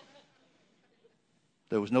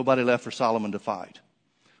 There was nobody left for Solomon to fight.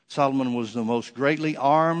 Solomon was the most greatly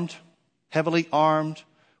armed, heavily armed.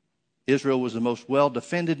 Israel was the most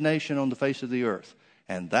well-defended nation on the face of the earth.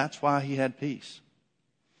 And that's why he had peace.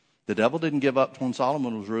 The devil didn't give up when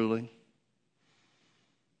Solomon was ruling.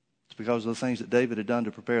 It's because of the things that David had done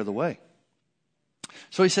to prepare the way.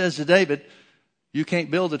 So he says to David, you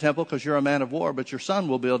can't build the temple because you're a man of war, but your son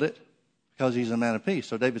will build it because he's a man of peace.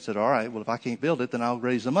 So David said, all right, well, if I can't build it, then I'll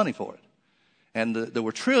raise the money for it. And there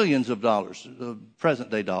were trillions of dollars,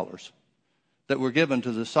 present-day dollars, that were given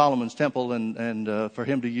to the Solomon's temple and for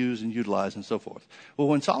him to use and utilize and so forth. Well,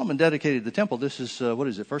 when Solomon dedicated the temple, this is,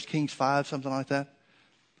 1 Kings 5, something like that?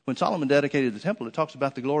 When Solomon dedicated the temple, it talks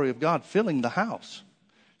about the glory of God filling the house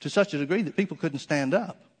to such a degree that people couldn't stand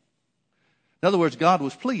up. In other words, God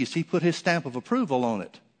was pleased. He put his stamp of approval on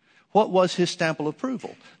it. What was his stamp of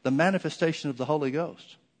approval? The manifestation of the Holy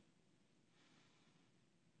Ghost.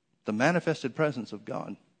 The manifested presence of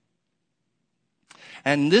God.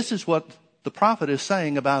 And this is what the prophet is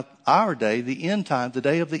saying about our day, the end time, the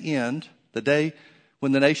day of the end, the day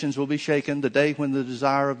when the nations will be shaken, the day when the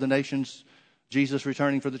desire of the nations, Jesus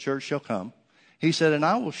returning for the church, shall come. He said, and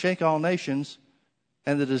I will shake all nations,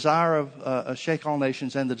 and the desire of shake all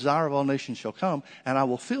nations, and the desire of all nations shall come, and I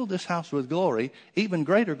will fill this house with glory, even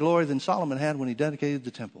greater glory than Solomon had when he dedicated the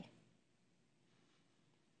temple.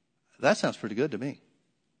 That sounds pretty good to me.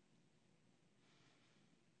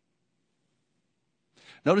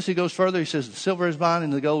 Notice he goes further. He says, the silver is mine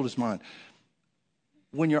and the gold is mine.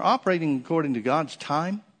 When you're operating according to God's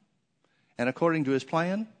time and according to his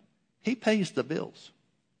plan, he pays the bills.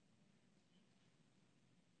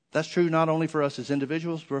 That's true not only for us as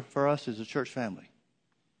individuals, but for us as a church family.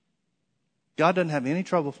 God doesn't have any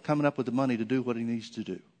trouble coming up with the money to do what he needs to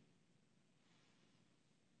do.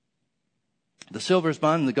 The silver is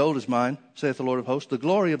mine and the gold is mine, saith the Lord of hosts. The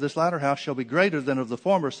glory of this latter house shall be greater than of the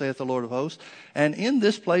former, saith the Lord of hosts. And in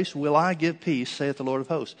this place will I give peace, saith the Lord of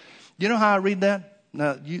hosts. You know how I read that?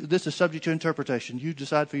 Now, this is subject to interpretation. You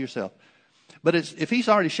decide for yourself. But if he's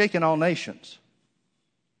already shaken all nations,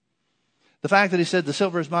 the fact that he said the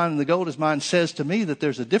silver is mine and the gold is mine says to me that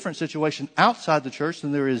there's a different situation outside the church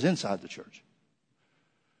than there is inside the church.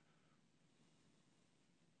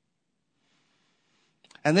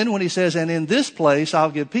 And then when he says, and in this place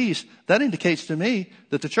I'll give peace, that indicates to me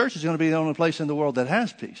that the church is going to be the only place in the world that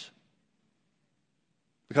has peace.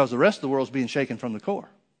 Because the rest of the world is being shaken from the core.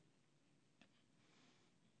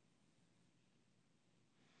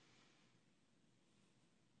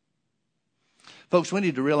 Folks, we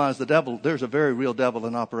need to realize there's a very real devil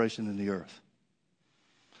in operation in the earth.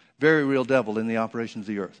 Very real devil in the operation of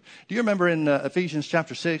the earth. Do you remember in Ephesians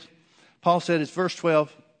chapter 6, Paul said, it's verse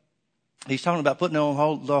 12, he's talking about putting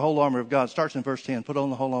on the whole armor of God. It starts in verse 10, put on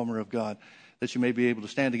the whole armor of God, that you may be able to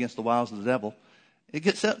stand against the wiles of the devil. It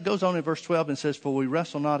goes on in verse 12 and says, for we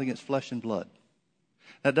wrestle not against flesh and blood.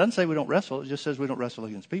 Now, it doesn't say we don't wrestle. It just says we don't wrestle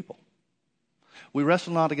against people. We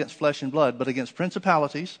wrestle not against flesh and blood, but against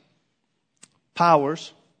principalities,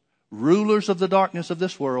 powers, rulers of the darkness of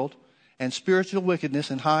this world, and spiritual wickedness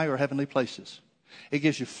in high or heavenly places. It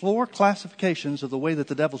gives you 4 classifications of the way that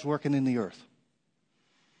the devil's working in the earth.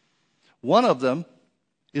 One of them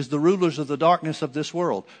is the rulers of the darkness of this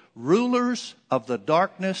world. Rulers of the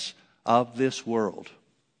darkness of this world.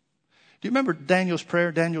 Do you remember Daniel's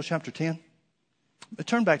prayer, Daniel chapter 10?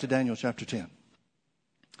 Turn back to Daniel chapter 10.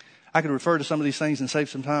 I could refer to some of these things and save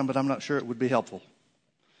some time, but I'm not sure it would be helpful.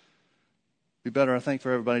 Be better, I think,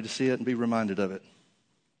 for everybody to see it and be reminded of it.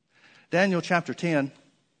 Daniel chapter 10.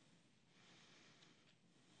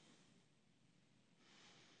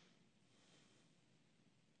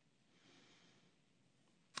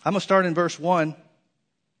 I'm going to start in verse 1.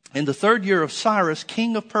 In the 3rd year of Cyrus,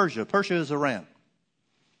 king of Persia. Persia is Iran.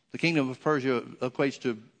 The kingdom of Persia equates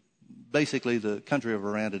to basically the country of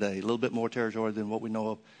Iran today. A little bit more territory than what we know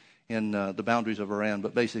of in the boundaries of Iran,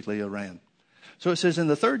 but basically Iran. So it says, in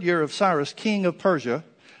the 3rd year of Cyrus, king of Persia,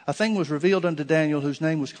 a thing was revealed unto Daniel, whose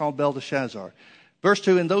name was called Belteshazzar. Verse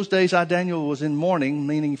 2, in those days I, Daniel, was in mourning,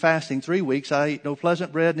 meaning fasting, 3 weeks. I ate no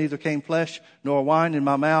pleasant bread, neither came flesh nor wine in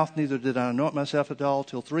my mouth, neither did I anoint myself at all,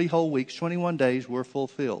 till 3 whole weeks, 21 days were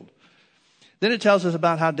fulfilled. Then it tells us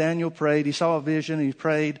about how Daniel prayed. He saw a vision, he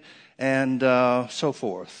prayed, and so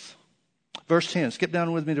forth. Verse 10, skip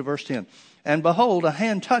down with me to verse 10. And behold, a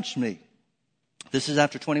hand touched me. This is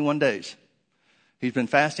after 21 days. He's been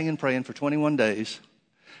fasting and praying for 21 days.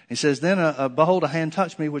 He says, then behold, a hand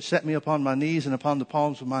touched me, which set me upon my knees and upon the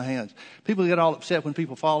palms of my hands. People get all upset when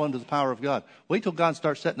people fall under the power of God. Wait till God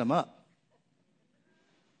starts setting them up.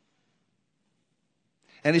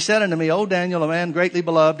 And he said unto me, O Daniel, a man greatly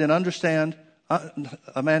beloved, understand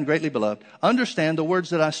the words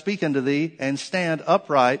that I speak unto thee, and stand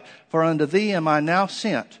upright, for unto thee am I now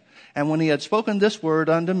sent. And when he had spoken this word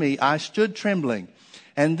unto me, I stood trembling.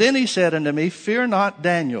 And then he said unto me, Fear not,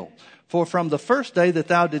 Daniel, for from the first day that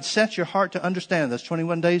thou didst set your heart to understand, that's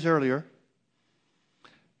 21 days earlier,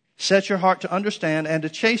 set your heart to understand and to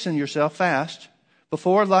chasten yourself fast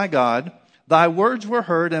before thy God, thy words were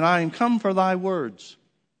heard, and I am come for thy words.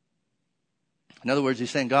 In other words, he's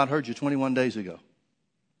saying God heard you 21 days ago.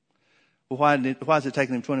 Well, why is it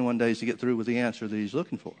taking him 21 days to get through with the answer that he's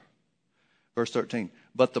looking for? Verse 13.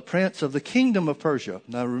 But the prince of the kingdom of Persia.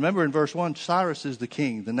 Now remember in verse 1, Cyrus is the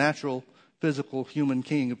king, the natural, physical, human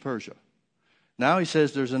king of Persia. Now he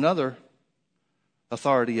says there's another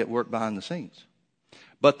authority at work behind the scenes.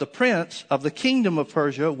 But the prince of the kingdom of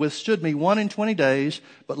Persia withstood me 21 days.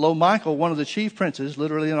 But lo, Michael, one of the chief princes,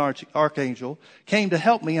 literally an archangel, came to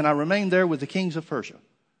help me, and I remained there with the kings of Persia.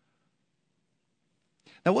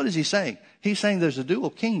 Now what is he saying? He's saying there's a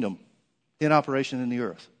dual kingdom in operation in the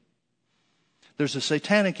earth. There's a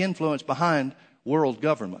satanic influence behind world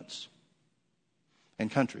governments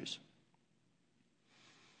and countries.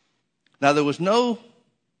 Now there was no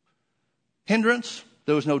hindrance.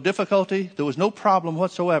 There was no difficulty. There was no problem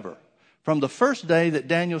whatsoever. From the first day that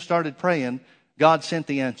Daniel started praying, God sent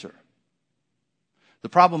the answer. The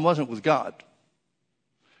problem wasn't with God.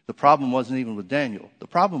 The problem wasn't even with Daniel. The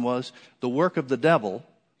problem was the work of the devil,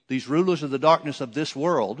 these rulers of the darkness of this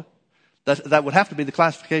world. That would have to be the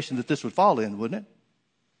classification that this would fall in, wouldn't it?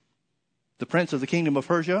 The prince of the kingdom of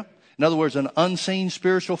Persia. In other words, an unseen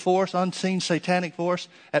spiritual force, unseen satanic force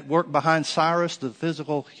at work behind Cyrus, the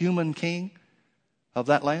physical human king of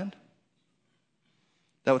that land.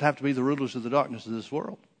 That would have to be the rulers of the darkness of this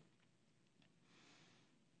world.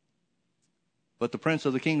 But the prince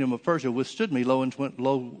of the kingdom of Persia withstood me lo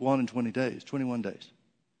 21 days.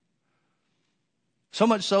 So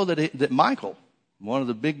much so that Michael, one of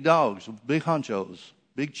the big dogs, big honchos,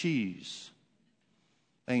 big cheese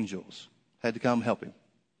angels, had to come help him.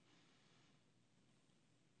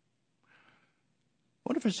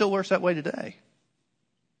 What if it still works that way today?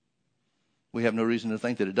 We have no reason to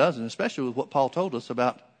think that it doesn't, especially with what Paul told us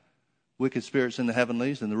about wicked spirits in the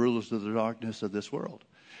heavenlies and the rulers of the darkness of this world.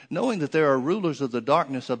 Knowing that there are rulers of the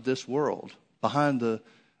darkness of this world behind the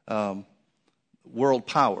world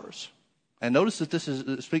powers. And notice that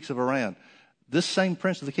it speaks of Iran. This same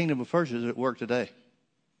prince of the kingdom of Persia is at work today.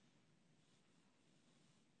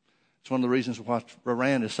 It's one of the reasons why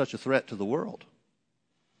Iran is such a threat to the world.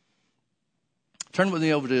 Turn with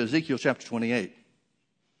me over to Ezekiel chapter 28.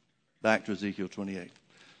 Back to Ezekiel 28.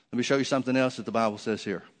 Let me show you something else that the Bible says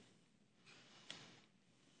here.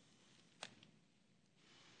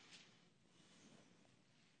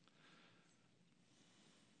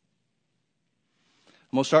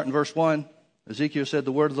 I'm going to start in verse 1. Ezekiel said,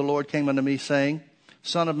 The word of the Lord came unto me, saying,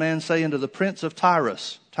 Son of man, say unto the prince of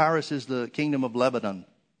Tyrus. Tyrus is the kingdom of Lebanon,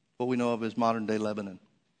 what we know of as modern-day Lebanon.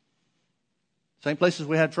 Same places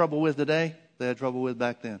we had trouble with today, they had trouble with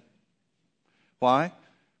back then. Why?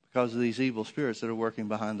 Because of these evil spirits that are working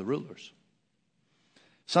behind the rulers.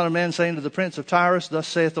 Son of man, saying to the prince of Tyrus, Thus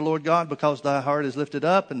saith the Lord God, because thy heart is lifted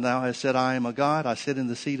up, and thou hast said, I am a God, I sit in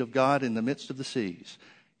the seat of God in the midst of the seas.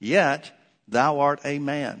 Yet thou art a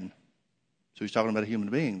man. So he's talking about a human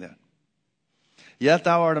being then. Yet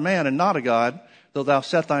thou art a man and not a God, though thou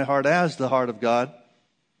set thy heart as the heart of God.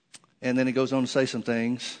 And then he goes on to say some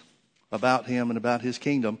things about him and about his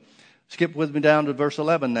kingdom. Skip with me down to verse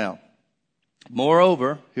 11 now.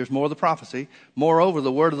 Moreover, here's more of the prophecy. Moreover,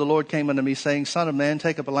 the word of the Lord came unto me, saying, Son of man,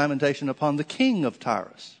 take up a lamentation upon the king of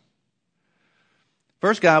Tyrus.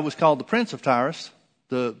 First guy was called the prince of Tyrus.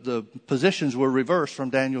 The positions were reversed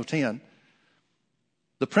from Daniel 10.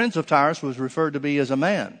 The prince of Tyrus was referred to be as a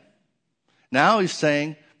man. Now he's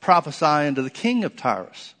saying, prophesy unto the king of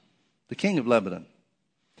Tyrus, the king of Lebanon,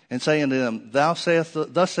 and say unto them, Thus saith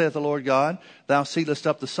the Lord God, thou sealest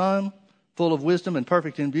up the sun, full of wisdom and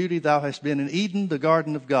perfect in beauty. Thou hast been in Eden, the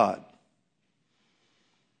garden of God.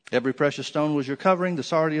 Every precious stone was your covering, the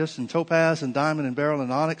sardius and topaz and diamond and beryl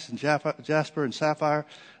and onyx and jasper and sapphire,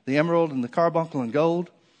 the emerald and the carbuncle and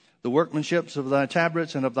gold. The workmanship of thy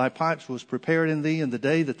tabrets and of thy pipes was prepared in thee in the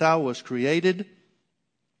day that thou wast created.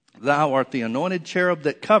 Thou art the anointed cherub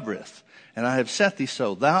that covereth, and I have set thee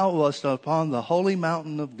so. Thou wast upon the holy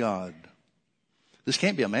mountain of God. This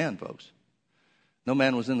can't be a man, folks. No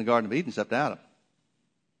man was in the Garden of Eden except Adam.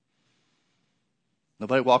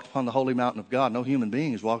 Nobody walked upon the holy mountain of God. No human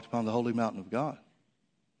being has walked upon the holy mountain of God.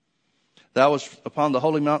 Thou wast upon the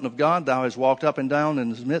holy mountain of God. Thou hast walked up and down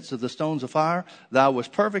in the midst of the stones of fire. Thou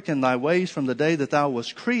wast perfect in thy ways from the day that thou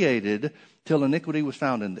wast created till iniquity was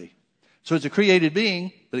found in thee. So it's a created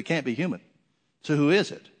being, but it can't be human. So who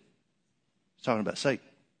is it? It's talking about Satan.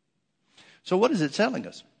 So what is it telling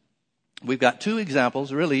us? We've got two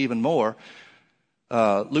examples, really even more.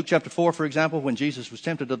 Luke chapter 4, for example, when Jesus was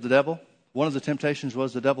tempted of the devil, one of the temptations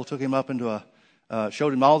was the devil took him up into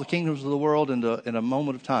showed him all the kingdoms of the world in a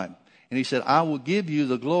moment of time. And he said, I will give you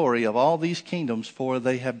the glory of all these kingdoms, for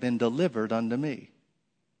they have been delivered unto me,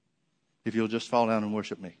 if you'll just fall down and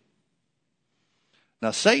worship me.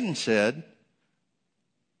 Now, Satan said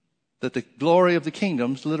that the glory of the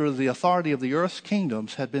kingdoms, literally the authority of the earth's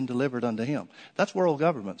kingdoms, had been delivered unto him. That's world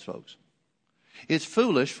governments, folks. It's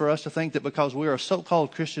foolish for us to think that because we're a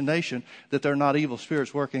so-called Christian nation, that there are not evil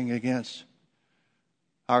spirits working against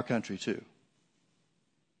our country too.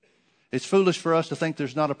 It's foolish for us to think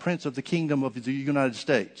there's not a prince of the kingdom of the United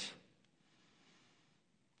States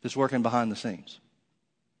that's working behind the scenes.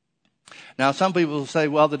 Now, some people will say,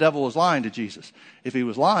 well, the devil was lying to Jesus. If he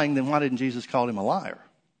was lying, then why didn't Jesus call him a liar?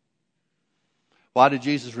 Why did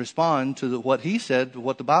Jesus respond to what he said,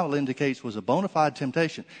 what the Bible indicates was a bona fide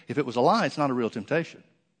temptation? If it was a lie, it's not a real temptation.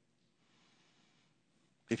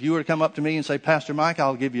 If you were to come up to me and say, Pastor Mike,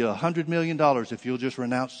 I'll give you $100 million if you'll just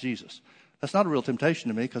renounce Jesus. That's not a real temptation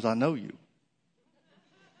to me because I know you.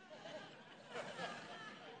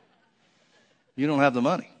 You don't have the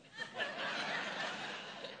money.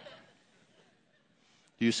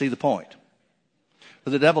 Do you see the point? For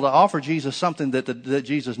the devil to offer Jesus something that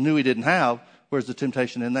Jesus knew he didn't have, where's the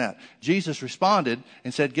temptation in that? Jesus responded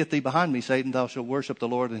and said, get thee behind me, Satan, thou shalt worship the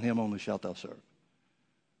Lord, and him only shalt thou serve.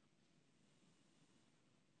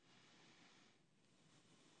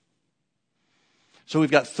 So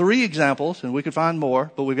we've got three examples, and we could find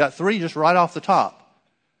more, but we've got three just right off the top,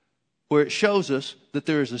 where it shows us that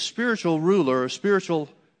there is a spiritual ruler, a spiritual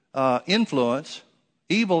influence,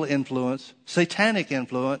 evil influence, satanic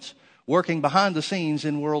influence, working behind the scenes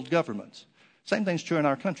in world governments. Same thing's true in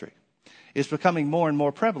our country. It's becoming more and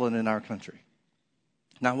more prevalent in our country.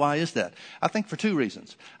 Now, why is that? I think for two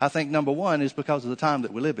reasons. I think number one is because of the time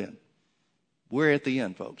that we live in. We're at the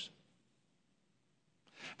end, folks.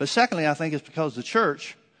 But secondly, I think it's because the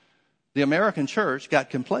church, the American church, got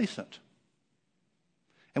complacent.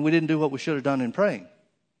 And we didn't do what we should have done in praying.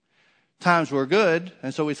 Times were good,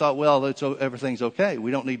 and so we thought, well, everything's okay.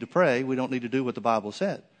 We don't need to pray. We don't need to do what the Bible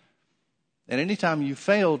said. And anytime you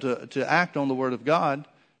fail to act on the Word of God,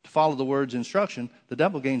 to follow the Word's instruction, the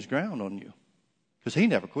devil gains ground on you. Because he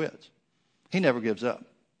never quits. He never gives up.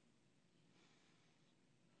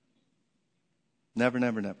 Never,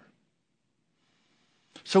 never, never.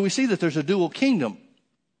 So we see that there's a dual kingdom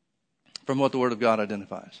from what the Word of God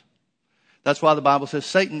identifies. That's why the Bible says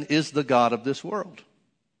Satan is the god of this world.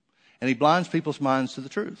 And he blinds people's minds to the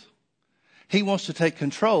truth. He wants to take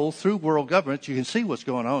control through world government. You can see what's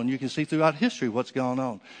going on. You can see throughout history what's going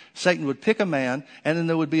on. Satan would pick a man, and then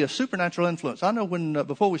there would be a supernatural influence. I know when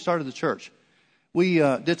before we started the church, we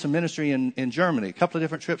did some ministry in Germany, a couple of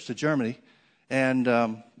different trips to Germany. And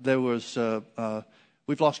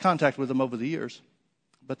we've lost contact with them over the years.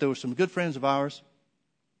 But there were some good friends of ours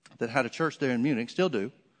that had a church there in Munich, still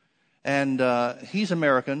do. And he's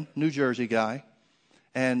American, New Jersey guy,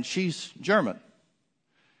 and she's German.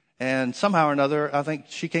 And somehow or another, I think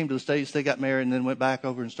she came to the States, they got married, and then went back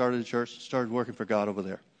over and started a church, started working for God over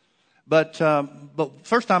there. But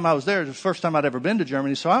first time I was there, it was the first time I'd ever been to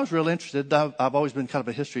Germany, so I was real interested. I've always been kind of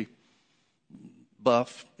a history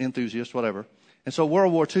buff, enthusiast, whatever. And so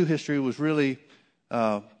World War II history was really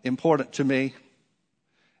important to me.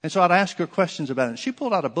 And so I'd ask her questions about it. And she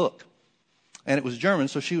pulled out a book, and it was German,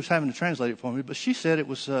 so she was having to translate it for me. But she said it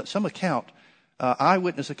was some account,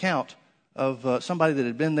 eyewitness account of somebody that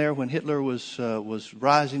had been there when Hitler was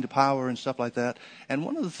rising to power and stuff like that. And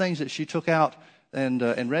one of the things that she took out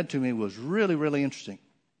and read to me was really, really interesting.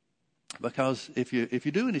 Because if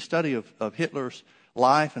you do any study of Hitler's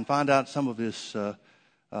life and find out some of his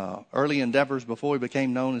early endeavors before he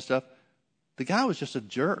became known and stuff, the guy was just a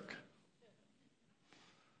jerk.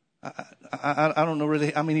 I don't know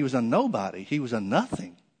really. I mean, he was a nobody. He was a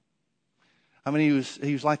nothing. I mean,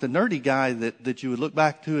 he was like the nerdy guy that you would look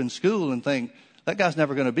back to in school and think, that guy's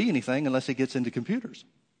never going to be anything unless he gets into computers.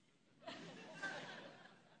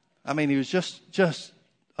 I mean, he was just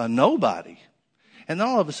a nobody. And then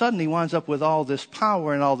all of a sudden he winds up with all this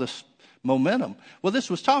power and all this momentum. Well, this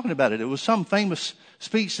was talking about it. It was some famous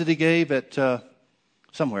speech that he gave at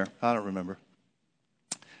somewhere. I don't remember.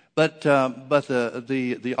 But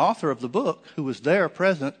the author of the book, who was there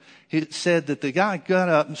present, he said that the guy got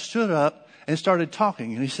up and stood up and started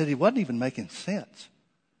talking. And he said he wasn't even making sense.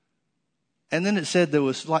 And then it said there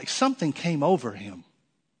was like something came over him.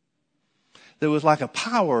 There was like a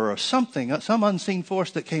power or something, some unseen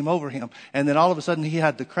force that came over him. And then all of a sudden he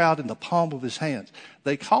had the crowd in the palm of his hands.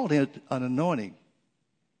 They called it an anointing.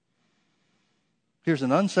 Here's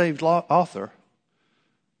an unsaved author,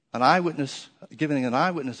 an eyewitness, giving an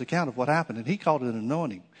eyewitness account of what happened. And he called it an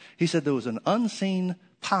anointing. He said there was an unseen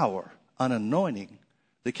power, an anointing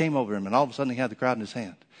that came over him. And all of a sudden he had the crowd in his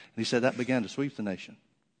hand. And he said that began to sweep the nation.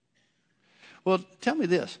 Well, tell me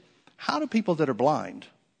this. How do people that are blinded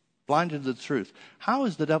to the truth, how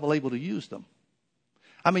is the devil able to use them?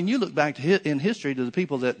 I mean, you look back in history to the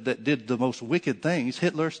people that did the most wicked things,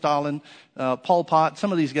 Hitler, Stalin, Pol Pot,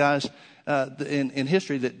 some of these guys in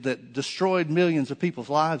history that destroyed millions of people's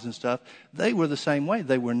lives and stuff. They were the same way.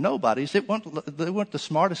 They were nobodies. They weren't the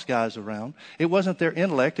smartest guys around. It wasn't their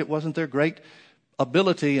intellect. It wasn't their great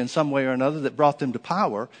ability in some way or another that brought them to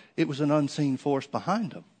power. It was an unseen force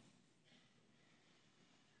behind them.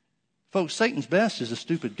 Folks, Satan's best is a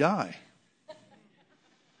stupid guy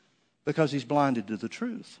because he's blinded to the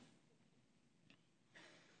truth.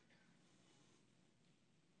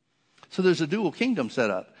 So there's a dual kingdom set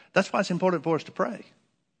up. That's why it's important for us to pray.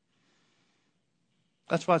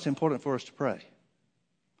 That's why it's important for us to pray.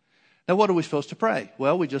 Now, what are we supposed to pray?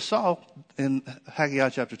 Well, we just saw in Haggai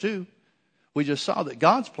chapter 2, we just saw that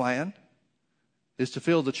God's plan is to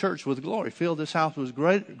fill the church with glory, fill this house with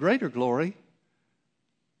greater glory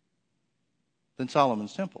than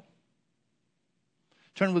Solomon's temple.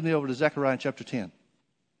 Turn with me over to Zechariah chapter 10.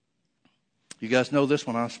 You guys know this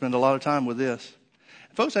one. I spend a lot of time with this.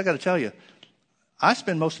 And folks, I got to tell you, I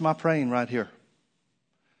spend most of my praying right here.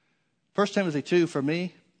 1 Timothy 2 for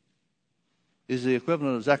me is the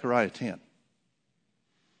equivalent of Zechariah 10.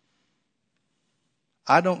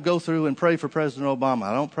 I don't go through and pray for President Obama.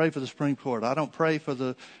 I don't pray for the Supreme Court. I don't pray for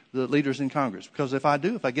the leaders in Congress. Because if I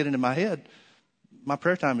do, if I get into my head, my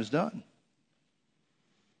prayer time is done.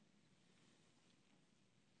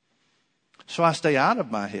 So I stay out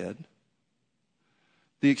of my head.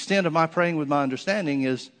 The extent of my praying with my understanding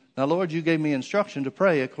is, now, Lord, you gave me instruction to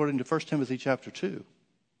pray according to 1 Timothy chapter 2,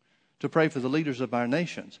 to pray for the leaders of our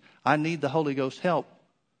nations. I need the Holy Ghost help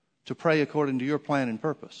to pray according to your plan and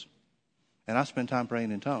purpose. And I spend time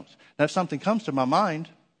praying in tongues. Now, if something comes to my mind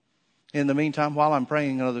in the meantime while I'm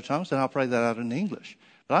praying in other tongues, then I'll pray that out in English.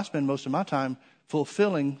 But I spend most of my time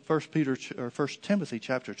fulfilling 1 Timothy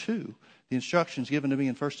chapter 2, the instructions given to me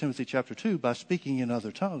in 1 Timothy chapter 2 by speaking in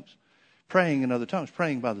other tongues, praying in other tongues,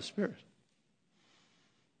 praying by the Spirit.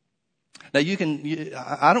 Now,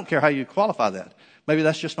 I don't care how you qualify that. Maybe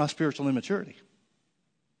that's just my spiritual immaturity.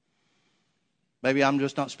 Maybe I'm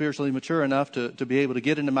just not spiritually mature enough to be able to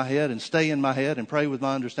get into my head and stay in my head and pray with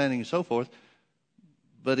my understanding and so forth.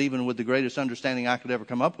 But even with the greatest understanding I could ever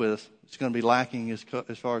come up with, it's going to be lacking as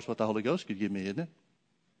far as what the Holy Ghost could give me, isn't it?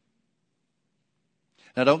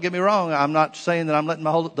 Now, don't get me wrong. I'm not saying that I'm letting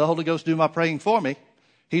the Holy Ghost do my praying for me.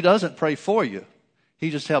 He doesn't pray for you.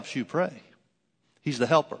 He just helps you pray. He's the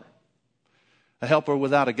helper. A helper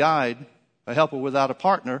without a guide, a helper without a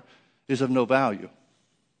partner is of no value.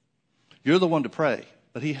 You're the one to pray,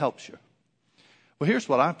 but he helps you. Well, here's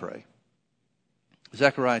what I pray.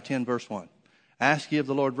 Zechariah 10, verse 1. Ask ye of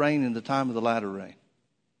the Lord rain in the time of the latter rain.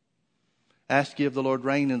 Ask ye of the Lord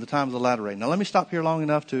rain in the time of the latter rain. Now, let me stop here long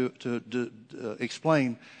enough to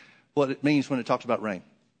explain what it means when it talks about rain.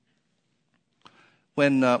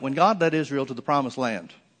 When God led Israel to the promised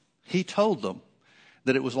land, he told them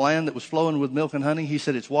that it was land that was flowing with milk and honey. He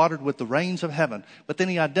said it's watered with the rains of heaven. But then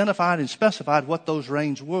he identified and specified what those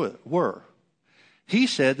rains were. He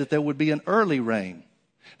said that there would be an early rain.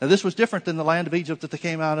 Now, this was different than the land of Egypt that they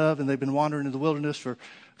came out of, and they've been wandering in the wilderness for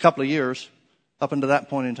a couple of years up until that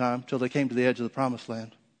point in time, till they came to the edge of the promised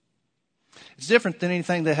land. It's different than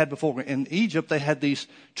anything they had before. In Egypt, they had these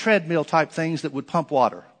treadmill type things that would pump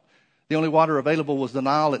water. The only water available was the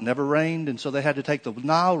Nile. It never rained, and so they had to take the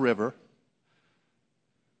Nile River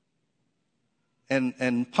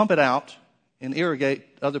and pump it out and irrigate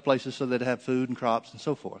other places so they'd have food and crops and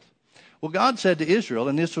so forth. Well, God said to Israel,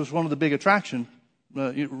 and this was one of the big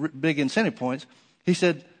big incentive points, he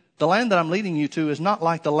said, the land that I'm leading you to is not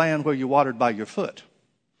like the land where you watered by your foot,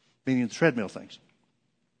 meaning the treadmill things.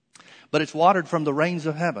 But it's watered from the rains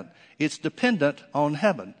of heaven. It's dependent on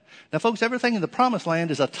heaven. Now, folks, everything in the promised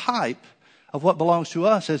land is a type of what belongs to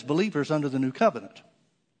us as believers under the new covenant.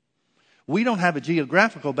 We don't have a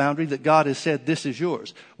geographical boundary that God has said, this is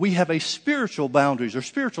yours. We have a spiritual boundaries or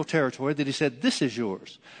spiritual territory that he said, this is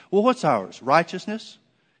yours. Well, what's ours? Righteousness,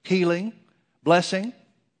 healing, blessing,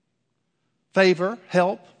 favor,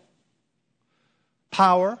 help,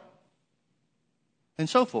 power, and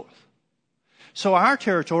so forth. So our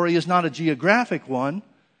territory is not a geographic one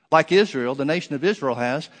like Israel, the nation of Israel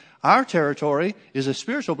has. Our territory is a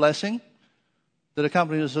spiritual blessing that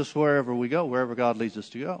accompanies us wherever we go, wherever God leads us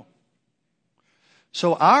to go.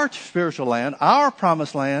 So our spiritual land, our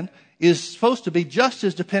promised land, is supposed to be just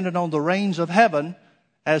as dependent on the rains of heaven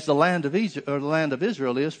as the land of Egypt, or the land of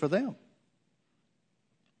Israel is for them.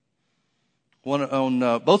 On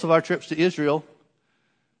both of our trips to Israel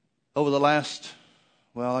over the last,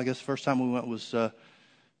 well, I guess the first time we went was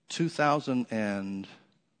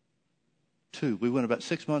 2002. We went about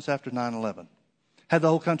 6 months after 9/11. Had the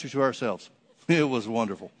whole country to ourselves. It was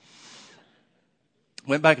wonderful.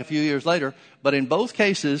 Went back a few years later, but in both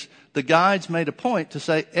cases, the guides made a point to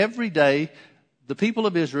say every day the people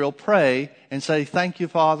of Israel pray and say, "Thank you,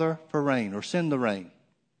 Father, for rain," or "Send the rain."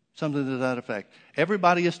 Something to that effect.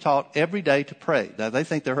 Everybody is taught every day to pray. Now, they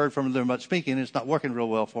think they're heard from their much speaking, and it's not working real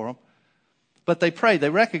well for them. But they pray. They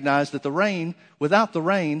recognize that the rain, without the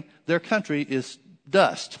rain, their country is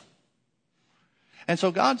dust. And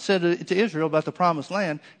so God said to Israel about the promised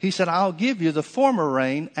land, He said, "I'll give you the former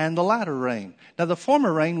rain and the latter rain." Now, the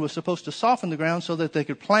former rain was supposed to soften the ground so that they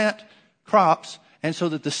could plant crops and so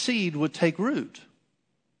that the seed would take root.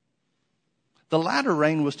 The latter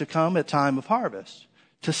rain was to come at time of harvest,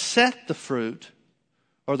 to set the fruit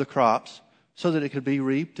or the crops so that it could be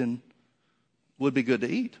reaped and would be good to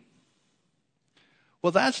eat.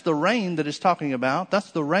 Well, that's the rain that it's talking about.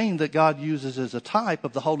 That's the rain that God uses as a type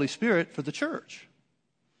of the Holy Spirit for the church.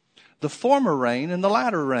 The former rain and the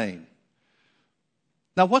latter rain.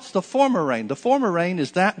 Now, what's the former rain? The former rain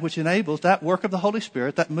is that which enables that work of the Holy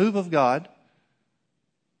Spirit, that move of God,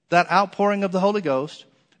 that outpouring of the Holy Ghost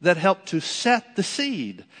that helped to set the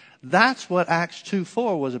seed. That's what Acts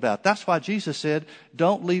 2:4 was about. That's why Jesus said,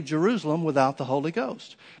 "Don't leave Jerusalem without the Holy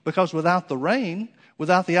Ghost." Because without the rain,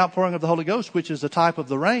 without the outpouring of the Holy Ghost, which is the type of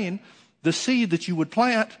the rain, the seed that you would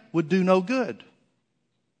plant would do no good.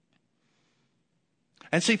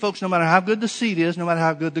 And see, folks, no matter how good the seed is, no matter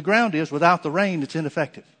how good the ground is, without the rain, it's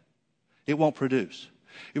ineffective. It won't produce.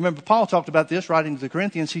 You remember Paul talked about this writing to the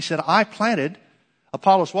Corinthians. He said, "I planted,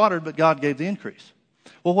 Apollos watered, but God gave the increase."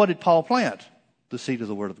 Well, what did Paul plant? The seed of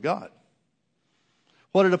the Word of God.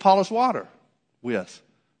 What did Apollos water with?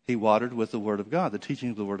 He watered with the Word of God, the teaching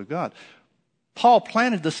of the Word of God. Paul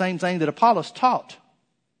planted the same thing that Apollos taught.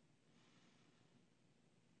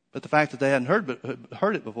 But the fact that they hadn't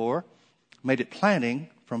heard it before made it planting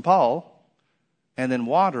from Paul and then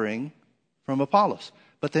watering from Apollos.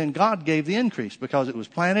 But then God gave the increase because it was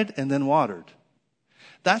planted and then watered.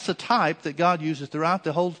 That's a type that God uses throughout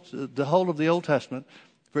the whole of the Old Testament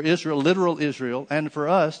for Israel, literal Israel, and for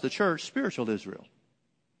us, the church, spiritual Israel.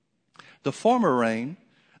 The former rain,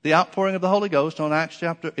 the outpouring of the Holy Ghost in Acts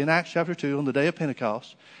chapter 2 on the day of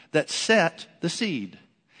Pentecost, that set the seed.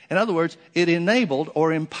 In other words, it enabled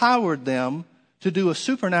or empowered them to do a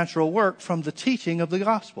supernatural work from the teaching of the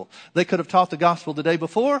gospel. They could have taught the gospel the day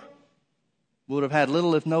before, would have had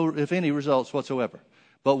little, if any, results whatsoever.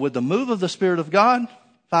 But with the move of the Spirit of God,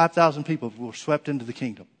 5,000 people were swept into the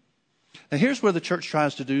kingdom. Now here's where the church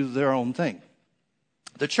tries to do their own thing.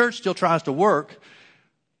 The church still tries to work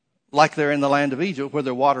like they're in the land of Egypt where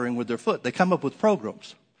they're watering with their foot. They come up with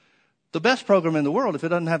programs. The best program in the world, if it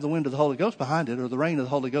doesn't have the wind of the Holy Ghost behind it or the rain of the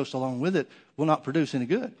Holy Ghost along with it, will not produce any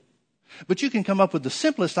good. But you can come up with the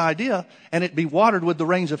simplest idea and it be watered with the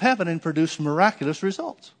rains of heaven and produce miraculous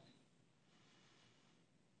results.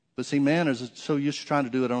 But see, man is so used to trying to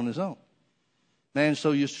do it on his own. Man is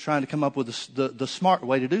so used to trying to come up with the smart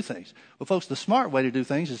way to do things. Well, folks, the smart way to do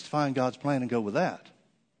things is to find God's plan and go with that.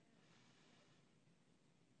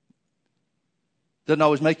 Doesn't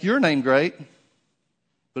always make your name great,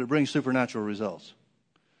 but it brings supernatural results.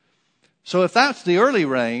 So if that's the early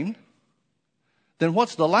rain, then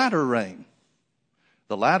what's the latter rain?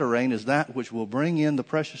 The latter rain is that which will bring in the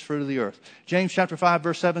precious fruit of the earth. James chapter 5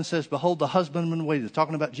 verse 7 says, "Behold, the husbandman waiteth."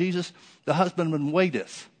 Talking about Jesus, the husbandman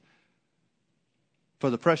waiteth for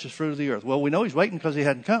the precious fruit of the earth. Well, we know he's waiting because he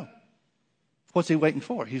hadn't come. What's he waiting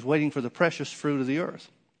for? He's waiting for the precious fruit of the earth.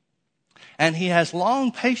 And he has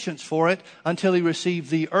long patience for it until he receive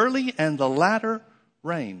the early and the latter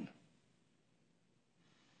rain.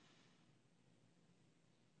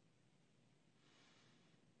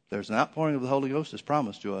 There's an outpouring of the Holy Ghost that's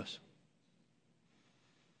promised to us.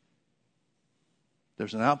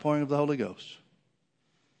 There's an outpouring of the Holy Ghost.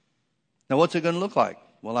 Now, what's it going to look like?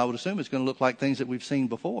 Well, I would assume it's going to look like things that we've seen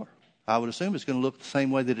before. I would assume it's going to look the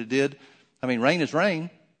same way that it did. I mean, rain is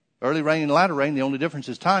rain. Early rain and latter rain, the only difference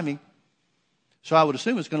is timing. So I would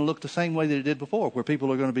assume it's going to look the same way that it did before, where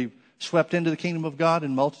people are going to be swept into the kingdom of God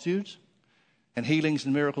in multitudes, and healings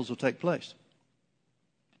and miracles will take place.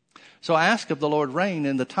 So ask of the Lord rain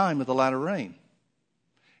in the time of the latter rain.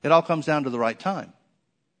 It all comes down to the right time.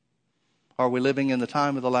 Are we living in the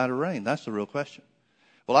time of the latter rain? That's the real question.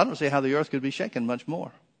 Well, I don't see how the earth could be shaken much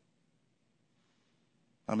more.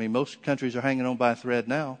 I mean, most countries are hanging on by a thread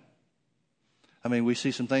now. I mean, we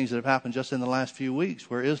see some things that have happened just in the last few weeks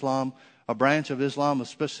where Islam, a branch of Islam, a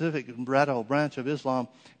specific radical branch of Islam,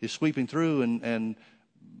 is sweeping through and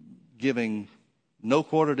giving no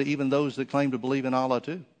quarter to even those that claim to believe in Allah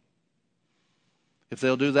too. If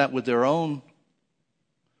they'll do that with their own,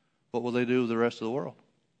 what will they do with the rest of the world?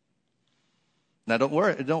 Now, don't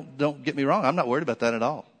worry. Don't get me wrong. I'm not worried about that at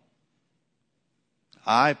all.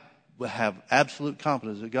 I have absolute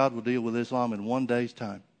confidence that God will deal with Islam in one day's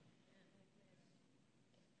time.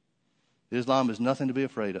 Islam is nothing to be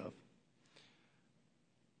afraid of.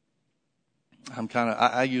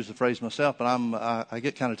 I use the phrase myself, but I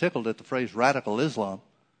get kind of tickled at the phrase radical Islam,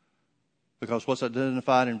 because what's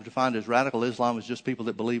identified and defined as radical Islam is just people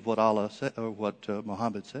that believe what Allah said or what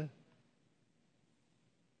Muhammad said.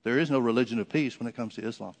 There is no religion of peace when it comes to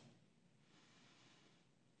Islam.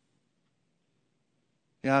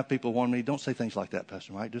 Yeah, I have people warn me, don't say things like that,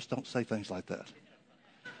 Pastor Mike. Just don't say things like that.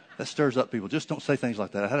 That stirs up people. Just don't say things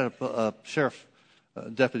like that. I had a sheriff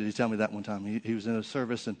deputy tell me that one time. He was in a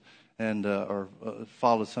service and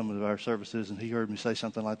followed some of our services, and he heard me say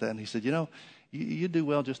something like that, and he said, you do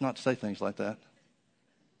well just not to say things like that.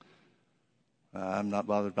 I'm not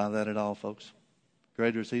bothered by that at all, folks.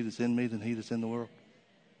 Greater is he that's in me than he that's in the world.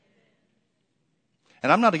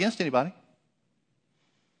 And I'm not against anybody.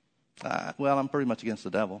 Well, I'm pretty much against the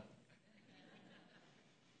devil.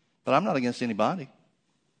 But I'm not against anybody.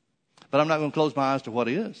 But I'm not going to close my eyes to what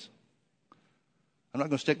is. I'm not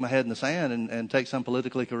going to stick my head in the sand and take some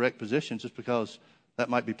politically correct position just because that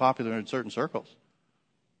might be popular in certain circles.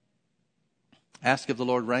 Ask of the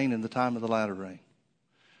Lord rain in the time of the latter rain.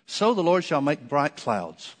 So the Lord shall make bright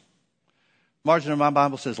clouds. Margin of my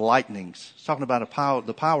Bible says lightnings. It's talking about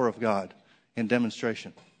the power of God in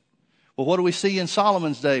demonstration. Well, what do we see in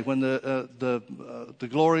Solomon's day when the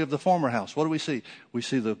glory of the former house? What do we see? We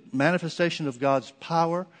see the manifestation of God's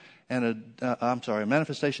power and a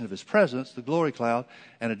manifestation of his presence, the glory cloud,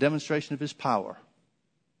 and a demonstration of his power.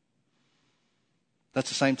 That's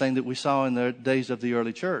the same thing that we saw in the days of the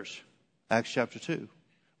early church. Acts chapter 2.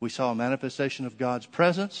 We saw a manifestation of God's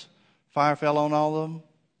presence. Fire fell on all of them,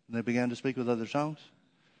 and they began to speak with other tongues.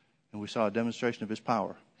 And we saw a demonstration of his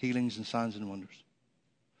power, healings and signs and wonders.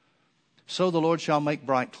 So the Lord shall make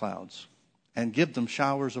bright clouds and give them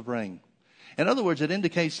showers of rain. In other words, it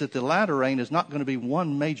indicates that the latter rain is not going to be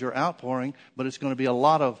one major outpouring, but it's going to be a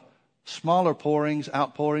lot of smaller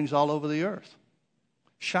outpourings all over the earth.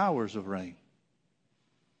 Showers of rain.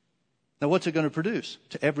 Now, what's it going to produce?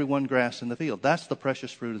 To every one grass in the field. That's the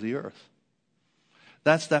precious fruit of the earth.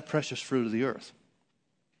 That's that precious fruit of the earth.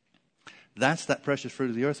 That's that precious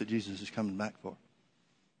fruit of the earth that Jesus is coming back for.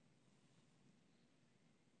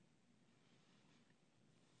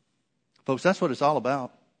 Folks, that's what it's all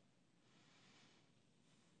about.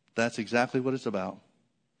 That's exactly what it's about.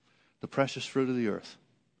 The precious fruit of the earth.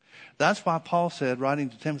 That's why Paul said, writing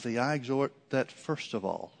to Timothy, I exhort that first of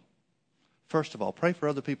all, pray for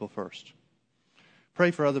other people first.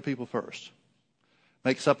 Pray for other people first.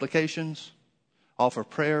 Make supplications, offer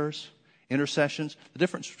prayers, intercessions. The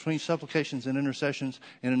difference between supplications and intercessions,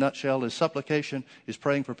 in a nutshell, is supplication is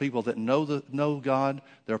praying for people that know God,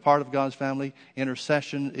 they're a part of God's family.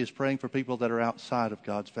 Intercession is praying for people that are outside of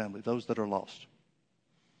God's family, those that are lost.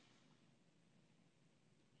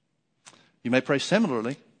 You may pray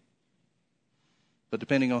similarly, but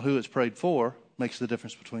depending on who it's prayed for, makes the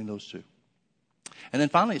difference between those two. And then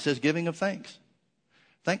finally it says giving of thanks.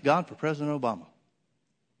 Thank God for President Obama.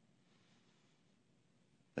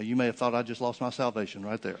 Now, you may have thought I just lost my salvation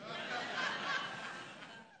right there.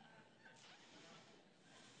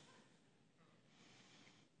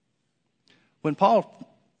 When Paul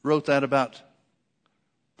wrote that about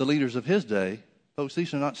the leaders of his day, folks,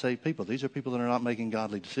 these are not saved people. These are people that are not making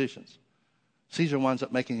godly decisions. Caesar winds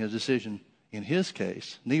up making a decision in his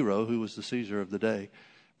case. Nero, who was the Caesar of the day,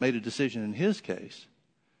 made a decision in his case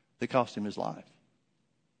that cost him his life.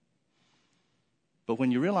 But when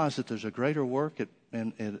you realize that there's a greater work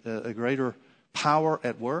and a greater power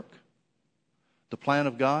at work, the plan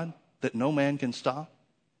of God that no man can stop,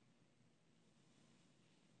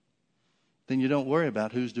 then you don't worry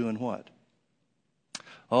about who's doing what.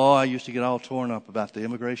 Oh, I used to get all torn up about the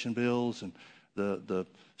immigration bills and the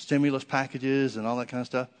stimulus packages and all that kind of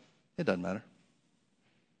stuff. It doesn't matter.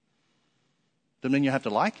 Doesn't mean you have to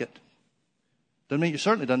like it.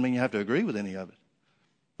 Certainly doesn't mean you have to agree with any of it.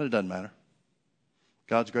 But it doesn't matter.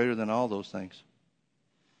 God's greater than all those things.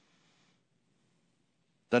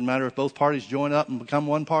 Doesn't matter if both parties join up and become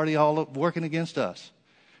one party all working against us,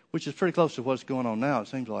 which is pretty close to what's going on now, it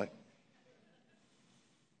seems like.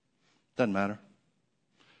 Doesn't matter.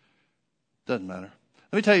 Doesn't matter.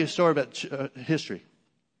 Let me tell you a story about history.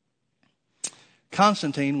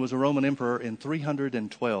 Constantine was a Roman emperor in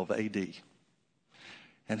 312 A.D.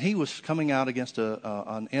 And he was coming out against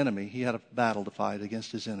an enemy. He had a battle to fight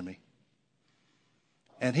against his enemy.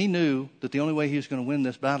 And he knew that the only way he was going to win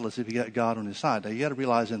this battle is if he got God on his side. Now, you got to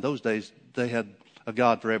realize in those days, they had a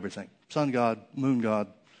God for everything. Sun God, moon God,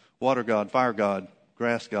 water God, fire God,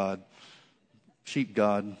 grass God, sheep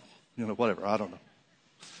God, whatever. I don't know.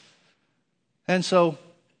 And so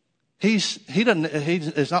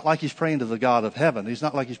it's not like he's praying to the God of heaven. He's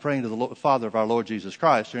not like he's praying to the Father of our Lord Jesus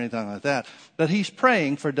Christ or anything like that. But he's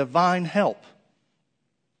praying for divine help.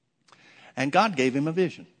 And God gave him a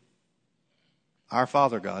vision. Our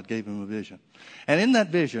Father God gave him a vision. And in that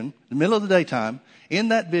vision, in the middle of the daytime, in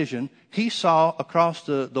that vision, he saw across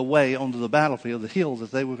the way onto the battlefield, the hill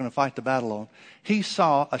that they were going to fight the battle on, he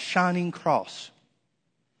saw a shining cross.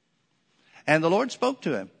 And the Lord spoke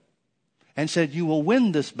to him and said, you will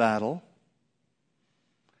win this battle,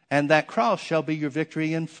 and that cross shall be your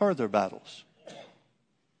victory in further battles.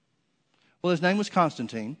 Well, his name was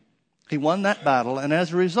Constantine. He won that battle, and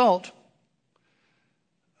as a result,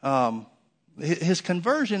 his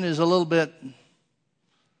conversion is a little bit,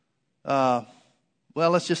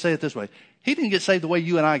 let's just say it this way. He didn't get saved the way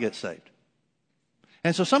you and I get saved.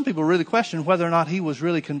 And so some people really question whether or not he was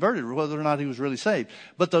really converted or whether or not he was really saved.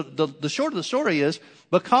 But the short of the story is,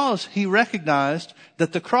 because he recognized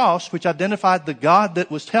that the cross, which identified the God that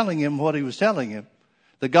was telling him what he was telling him,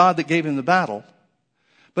 the God that gave him the battle,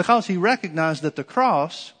 because he recognized that the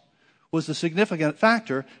cross was the significant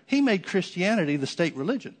factor, he made Christianity the state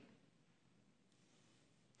religion.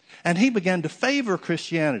 And he began to favor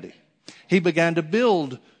Christianity. He began to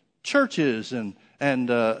build churches and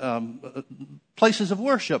places of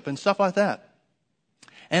worship and stuff like that.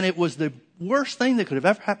 And it was the worst thing that could have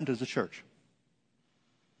ever happened to the church.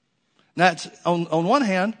 Now, it's, on one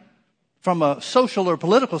hand, from a social or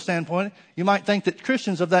political standpoint, you might think that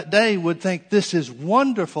Christians of that day would think this is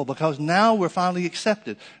wonderful because now we're finally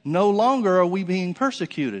accepted. No longer are we being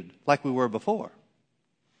persecuted like we were before.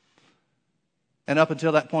 And up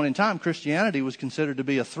until that point in time, Christianity was considered to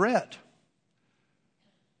be a threat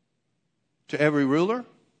to every ruler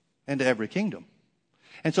and to every kingdom.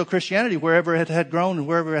 And so Christianity, wherever it had grown and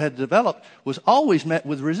wherever it had developed, was always met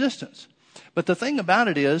with resistance. But the thing about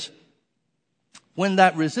it is, when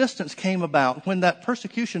that resistance came about, when that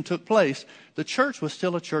persecution took place, the church was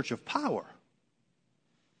still a church of power.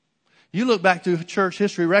 You look back through church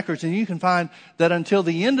history records and you can find that until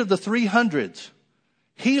the end of the 300s,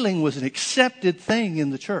 healing was an accepted thing in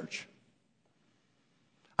the church.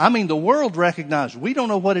 I mean, the world recognized, we don't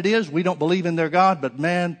know what it is, we don't believe in their God, but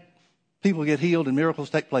man, people get healed and miracles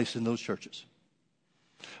take place in those churches.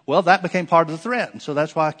 Well, that became part of the threat, and so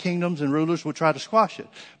that's why kingdoms and rulers would try to squash it.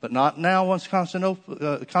 But not now once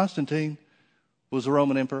Constantine was the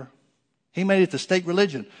Roman emperor. He made it the state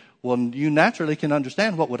religion. Well, you naturally can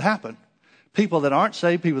understand what would happen. People that aren't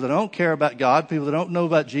saved, people that don't care about God, people that don't know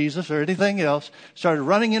about Jesus or anything else, started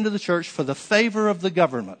running into the church for the favor of the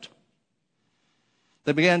government.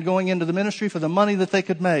 They began going into the ministry for the money that they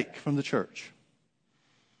could make from the church.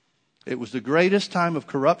 It was the greatest time of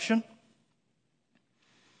corruption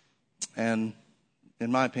and,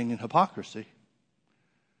 in my opinion, hypocrisy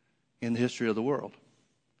in the history of the world.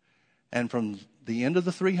 And from the end of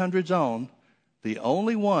the 300s on, the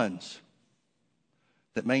only ones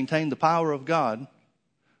that maintained the power of God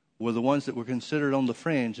were the ones that were considered on the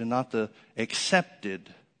fringe and not the accepted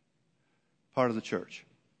part of the church.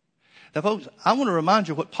 Now, folks, I want to remind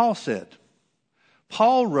you what Paul said.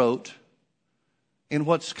 Paul wrote in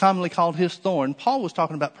what's commonly called his thorn. Paul was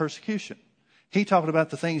talking about persecution. He talked about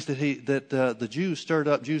the things that the Jews stirred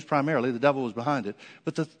up, Jews primarily, the devil was behind it,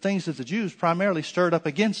 but the things that the Jews primarily stirred up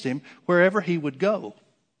against him wherever he would go.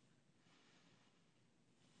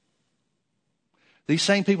 These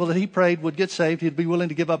same people that he prayed would get saved, he'd be willing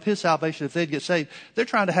to give up his salvation if they'd get saved. They're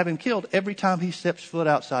trying to have him killed every time he steps foot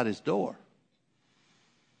outside his door.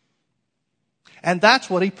 And that's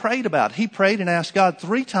what he prayed about. He prayed and asked God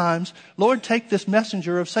 3 times, Lord, take this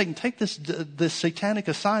messenger of Satan, take this satanic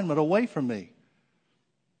assignment away from me.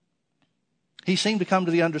 He seemed to come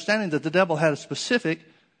to the understanding that the devil had a specific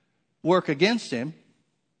work against him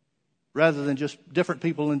rather than just different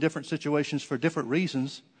people in different situations for different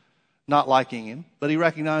reasons not liking him. But he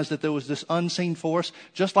recognized that there was this unseen force,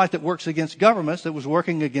 just like that works against governments, that was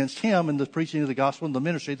working against him in the preaching of the gospel and the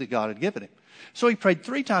ministry that God had given him. So he prayed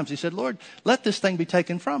 3 times. He said, Lord, let this thing be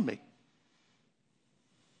taken from me.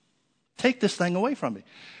 Take this thing away from me.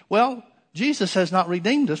 Well, Jesus has not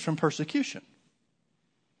redeemed us from persecution.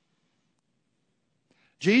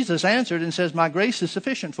 Jesus answered and says, my grace is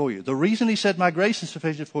sufficient for you. The reason he said my grace is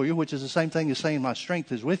sufficient for you, which is the same thing as saying my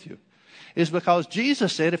strength is with you, is because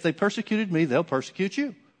Jesus said if they persecuted me, they'll persecute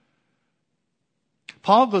you.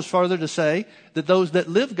 Paul goes further to say that those that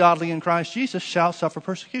live godly in Christ Jesus shall suffer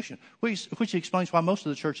persecution, which explains why most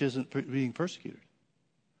of the church isn't being persecuted.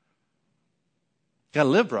 Got to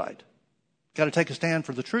live right. Got to take a stand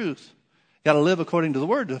for the truth. Got to live according to the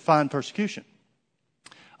word to find persecution.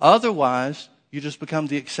 Otherwise, you just become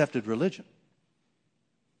the accepted religion.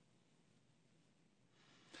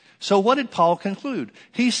 So what did Paul conclude?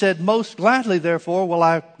 He said, most gladly, therefore, will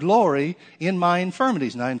I glory in my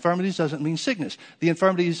infirmities. Now, infirmities doesn't mean sickness. The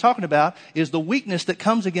infirmity he's talking about is the weakness that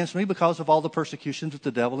comes against me because of all the persecutions that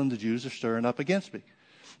the devil and the Jews are stirring up against me.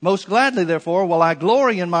 Most gladly, therefore, will I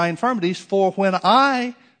glory in my infirmities, for when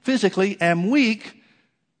I physically am weak,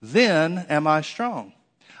 then am I strong.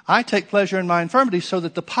 I take pleasure in my infirmities so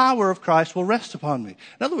that the power of Christ will rest upon me.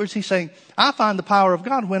 In other words, he's saying, I find the power of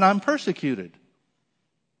God when I'm persecuted.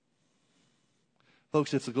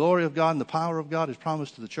 Folks, if the glory of God and the power of God is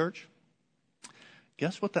promised to the church,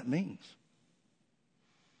 guess what that means?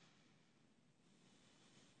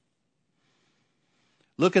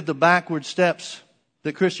 Look at the backward steps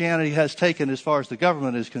that Christianity has taken as far as the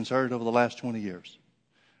government is concerned over the last 20 years.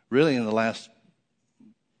 Really in the last,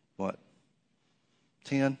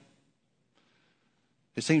 10?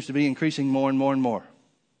 It seems to be increasing more and more and more.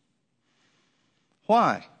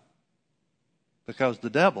 Why? Because the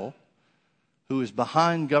devil, who is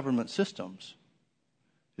behind government systems,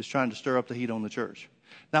 is trying to stir up the heat on the church.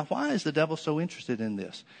 Now, why is the devil so interested in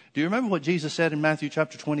this? Do you remember what Jesus said in Matthew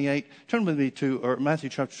chapter 28? Turn with me to Matthew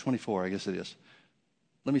chapter 24, I guess it is.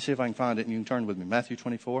 Let me see if I can find it and you can turn with me. Matthew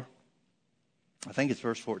 24. I think it's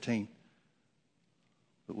verse 14.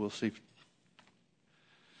 But we'll see.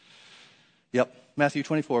 Yep, Matthew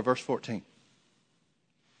 24, verse 14.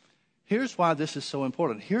 Here's why this is so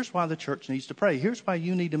important. Here's why the church needs to pray. Here's why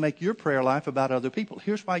you need to make your prayer life about other people.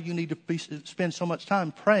 Here's why you need to spend so much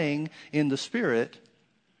time praying in the Spirit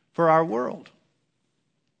for our world.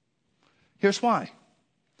 Here's why.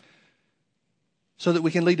 So that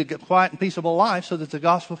we can lead a quiet and peaceable life so that the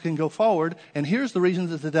gospel can go forward. And here's the reason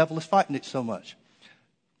that the devil is fighting it so much.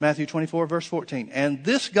 Matthew 24, verse 14. And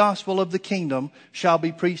this gospel of the kingdom shall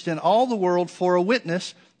be preached in all the world for a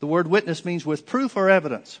witness. The word witness means with proof or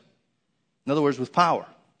evidence. In other words, with power.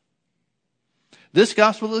 This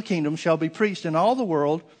gospel of the kingdom shall be preached in all the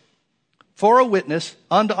world for a witness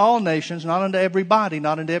unto all nations, not unto everybody,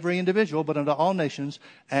 not unto every individual, but unto all nations.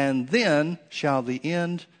 And then shall the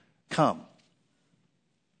end come.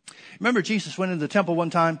 Remember Jesus went into the temple one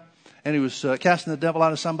time and he was casting the devil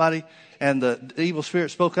out of somebody, and the evil spirit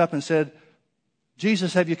spoke up and said,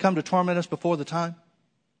 Jesus, have you come to torment us before the time?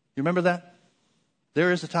 You remember that?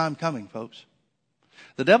 There is a time coming, folks.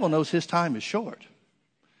 The devil knows his time is short.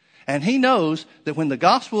 And he knows that when the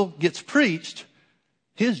gospel gets preached,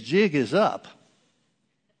 his jig is up.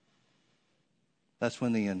 That's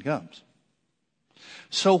when the end comes.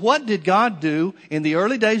 So what did God do in the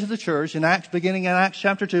early days of the church, beginning in Acts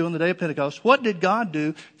chapter 2 on the day of Pentecost? What did God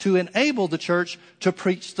do to enable the church to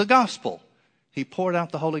preach the gospel? He poured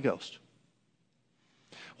out the Holy Ghost.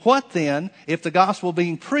 What then, if the gospel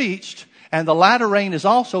being preached and the latter rain is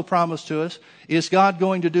also promised to us, is God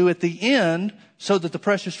going to do at the end so that the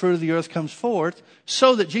precious fruit of the earth comes forth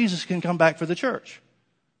so that Jesus can come back for the church?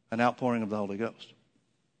 An outpouring of the Holy Ghost.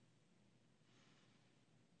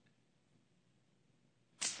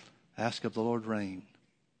 Ask of the Lord rain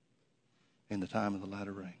in the time of the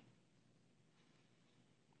latter rain.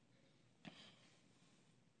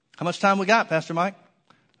 How much time we got, Pastor Mike?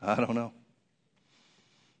 I don't know.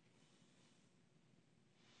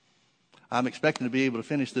 I'm expecting to be able to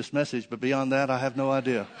finish this message, but beyond that, I have no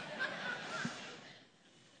idea.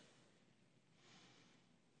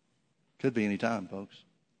 Could be any time, folks.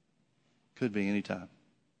 Could be any time.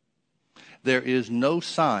 There is no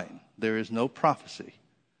sign, there is no prophecy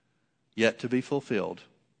yet to be fulfilled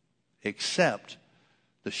except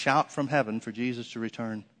the shout from heaven for Jesus to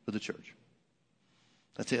return for the church.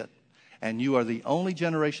 That's it. And you are the only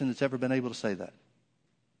generation that's ever been able to say that.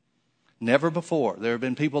 Never before. There have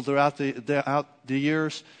been people throughout the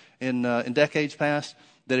years in decades past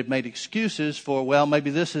that have made excuses for, well,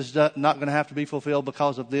 maybe this is not going to have to be fulfilled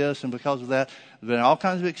because of this and because of that. There have been all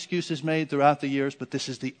kinds of excuses made throughout the years, but this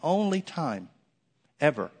is the only time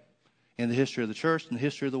ever in the history of the church and the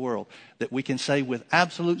history of the world that we can say with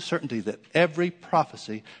absolute certainty that every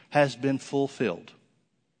prophecy has been fulfilled.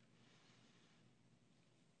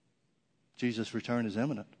 Jesus' return is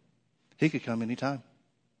imminent. He could come anytime.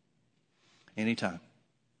 Anytime.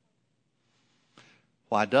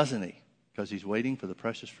 Why doesn't he? Because he's waiting for the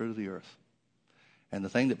precious fruit of the earth. And the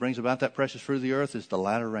thing that brings about that precious fruit of the earth is the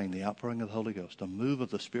latter rain, the outpouring of the Holy Ghost, a move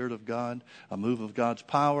of the Spirit of God, a move of God's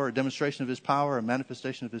power, a demonstration of his power, a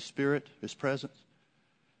manifestation of his Spirit, his presence,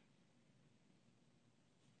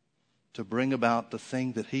 to bring about the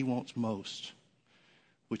thing that he wants most,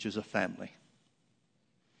 which is a family.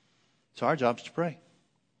 So our job is to pray.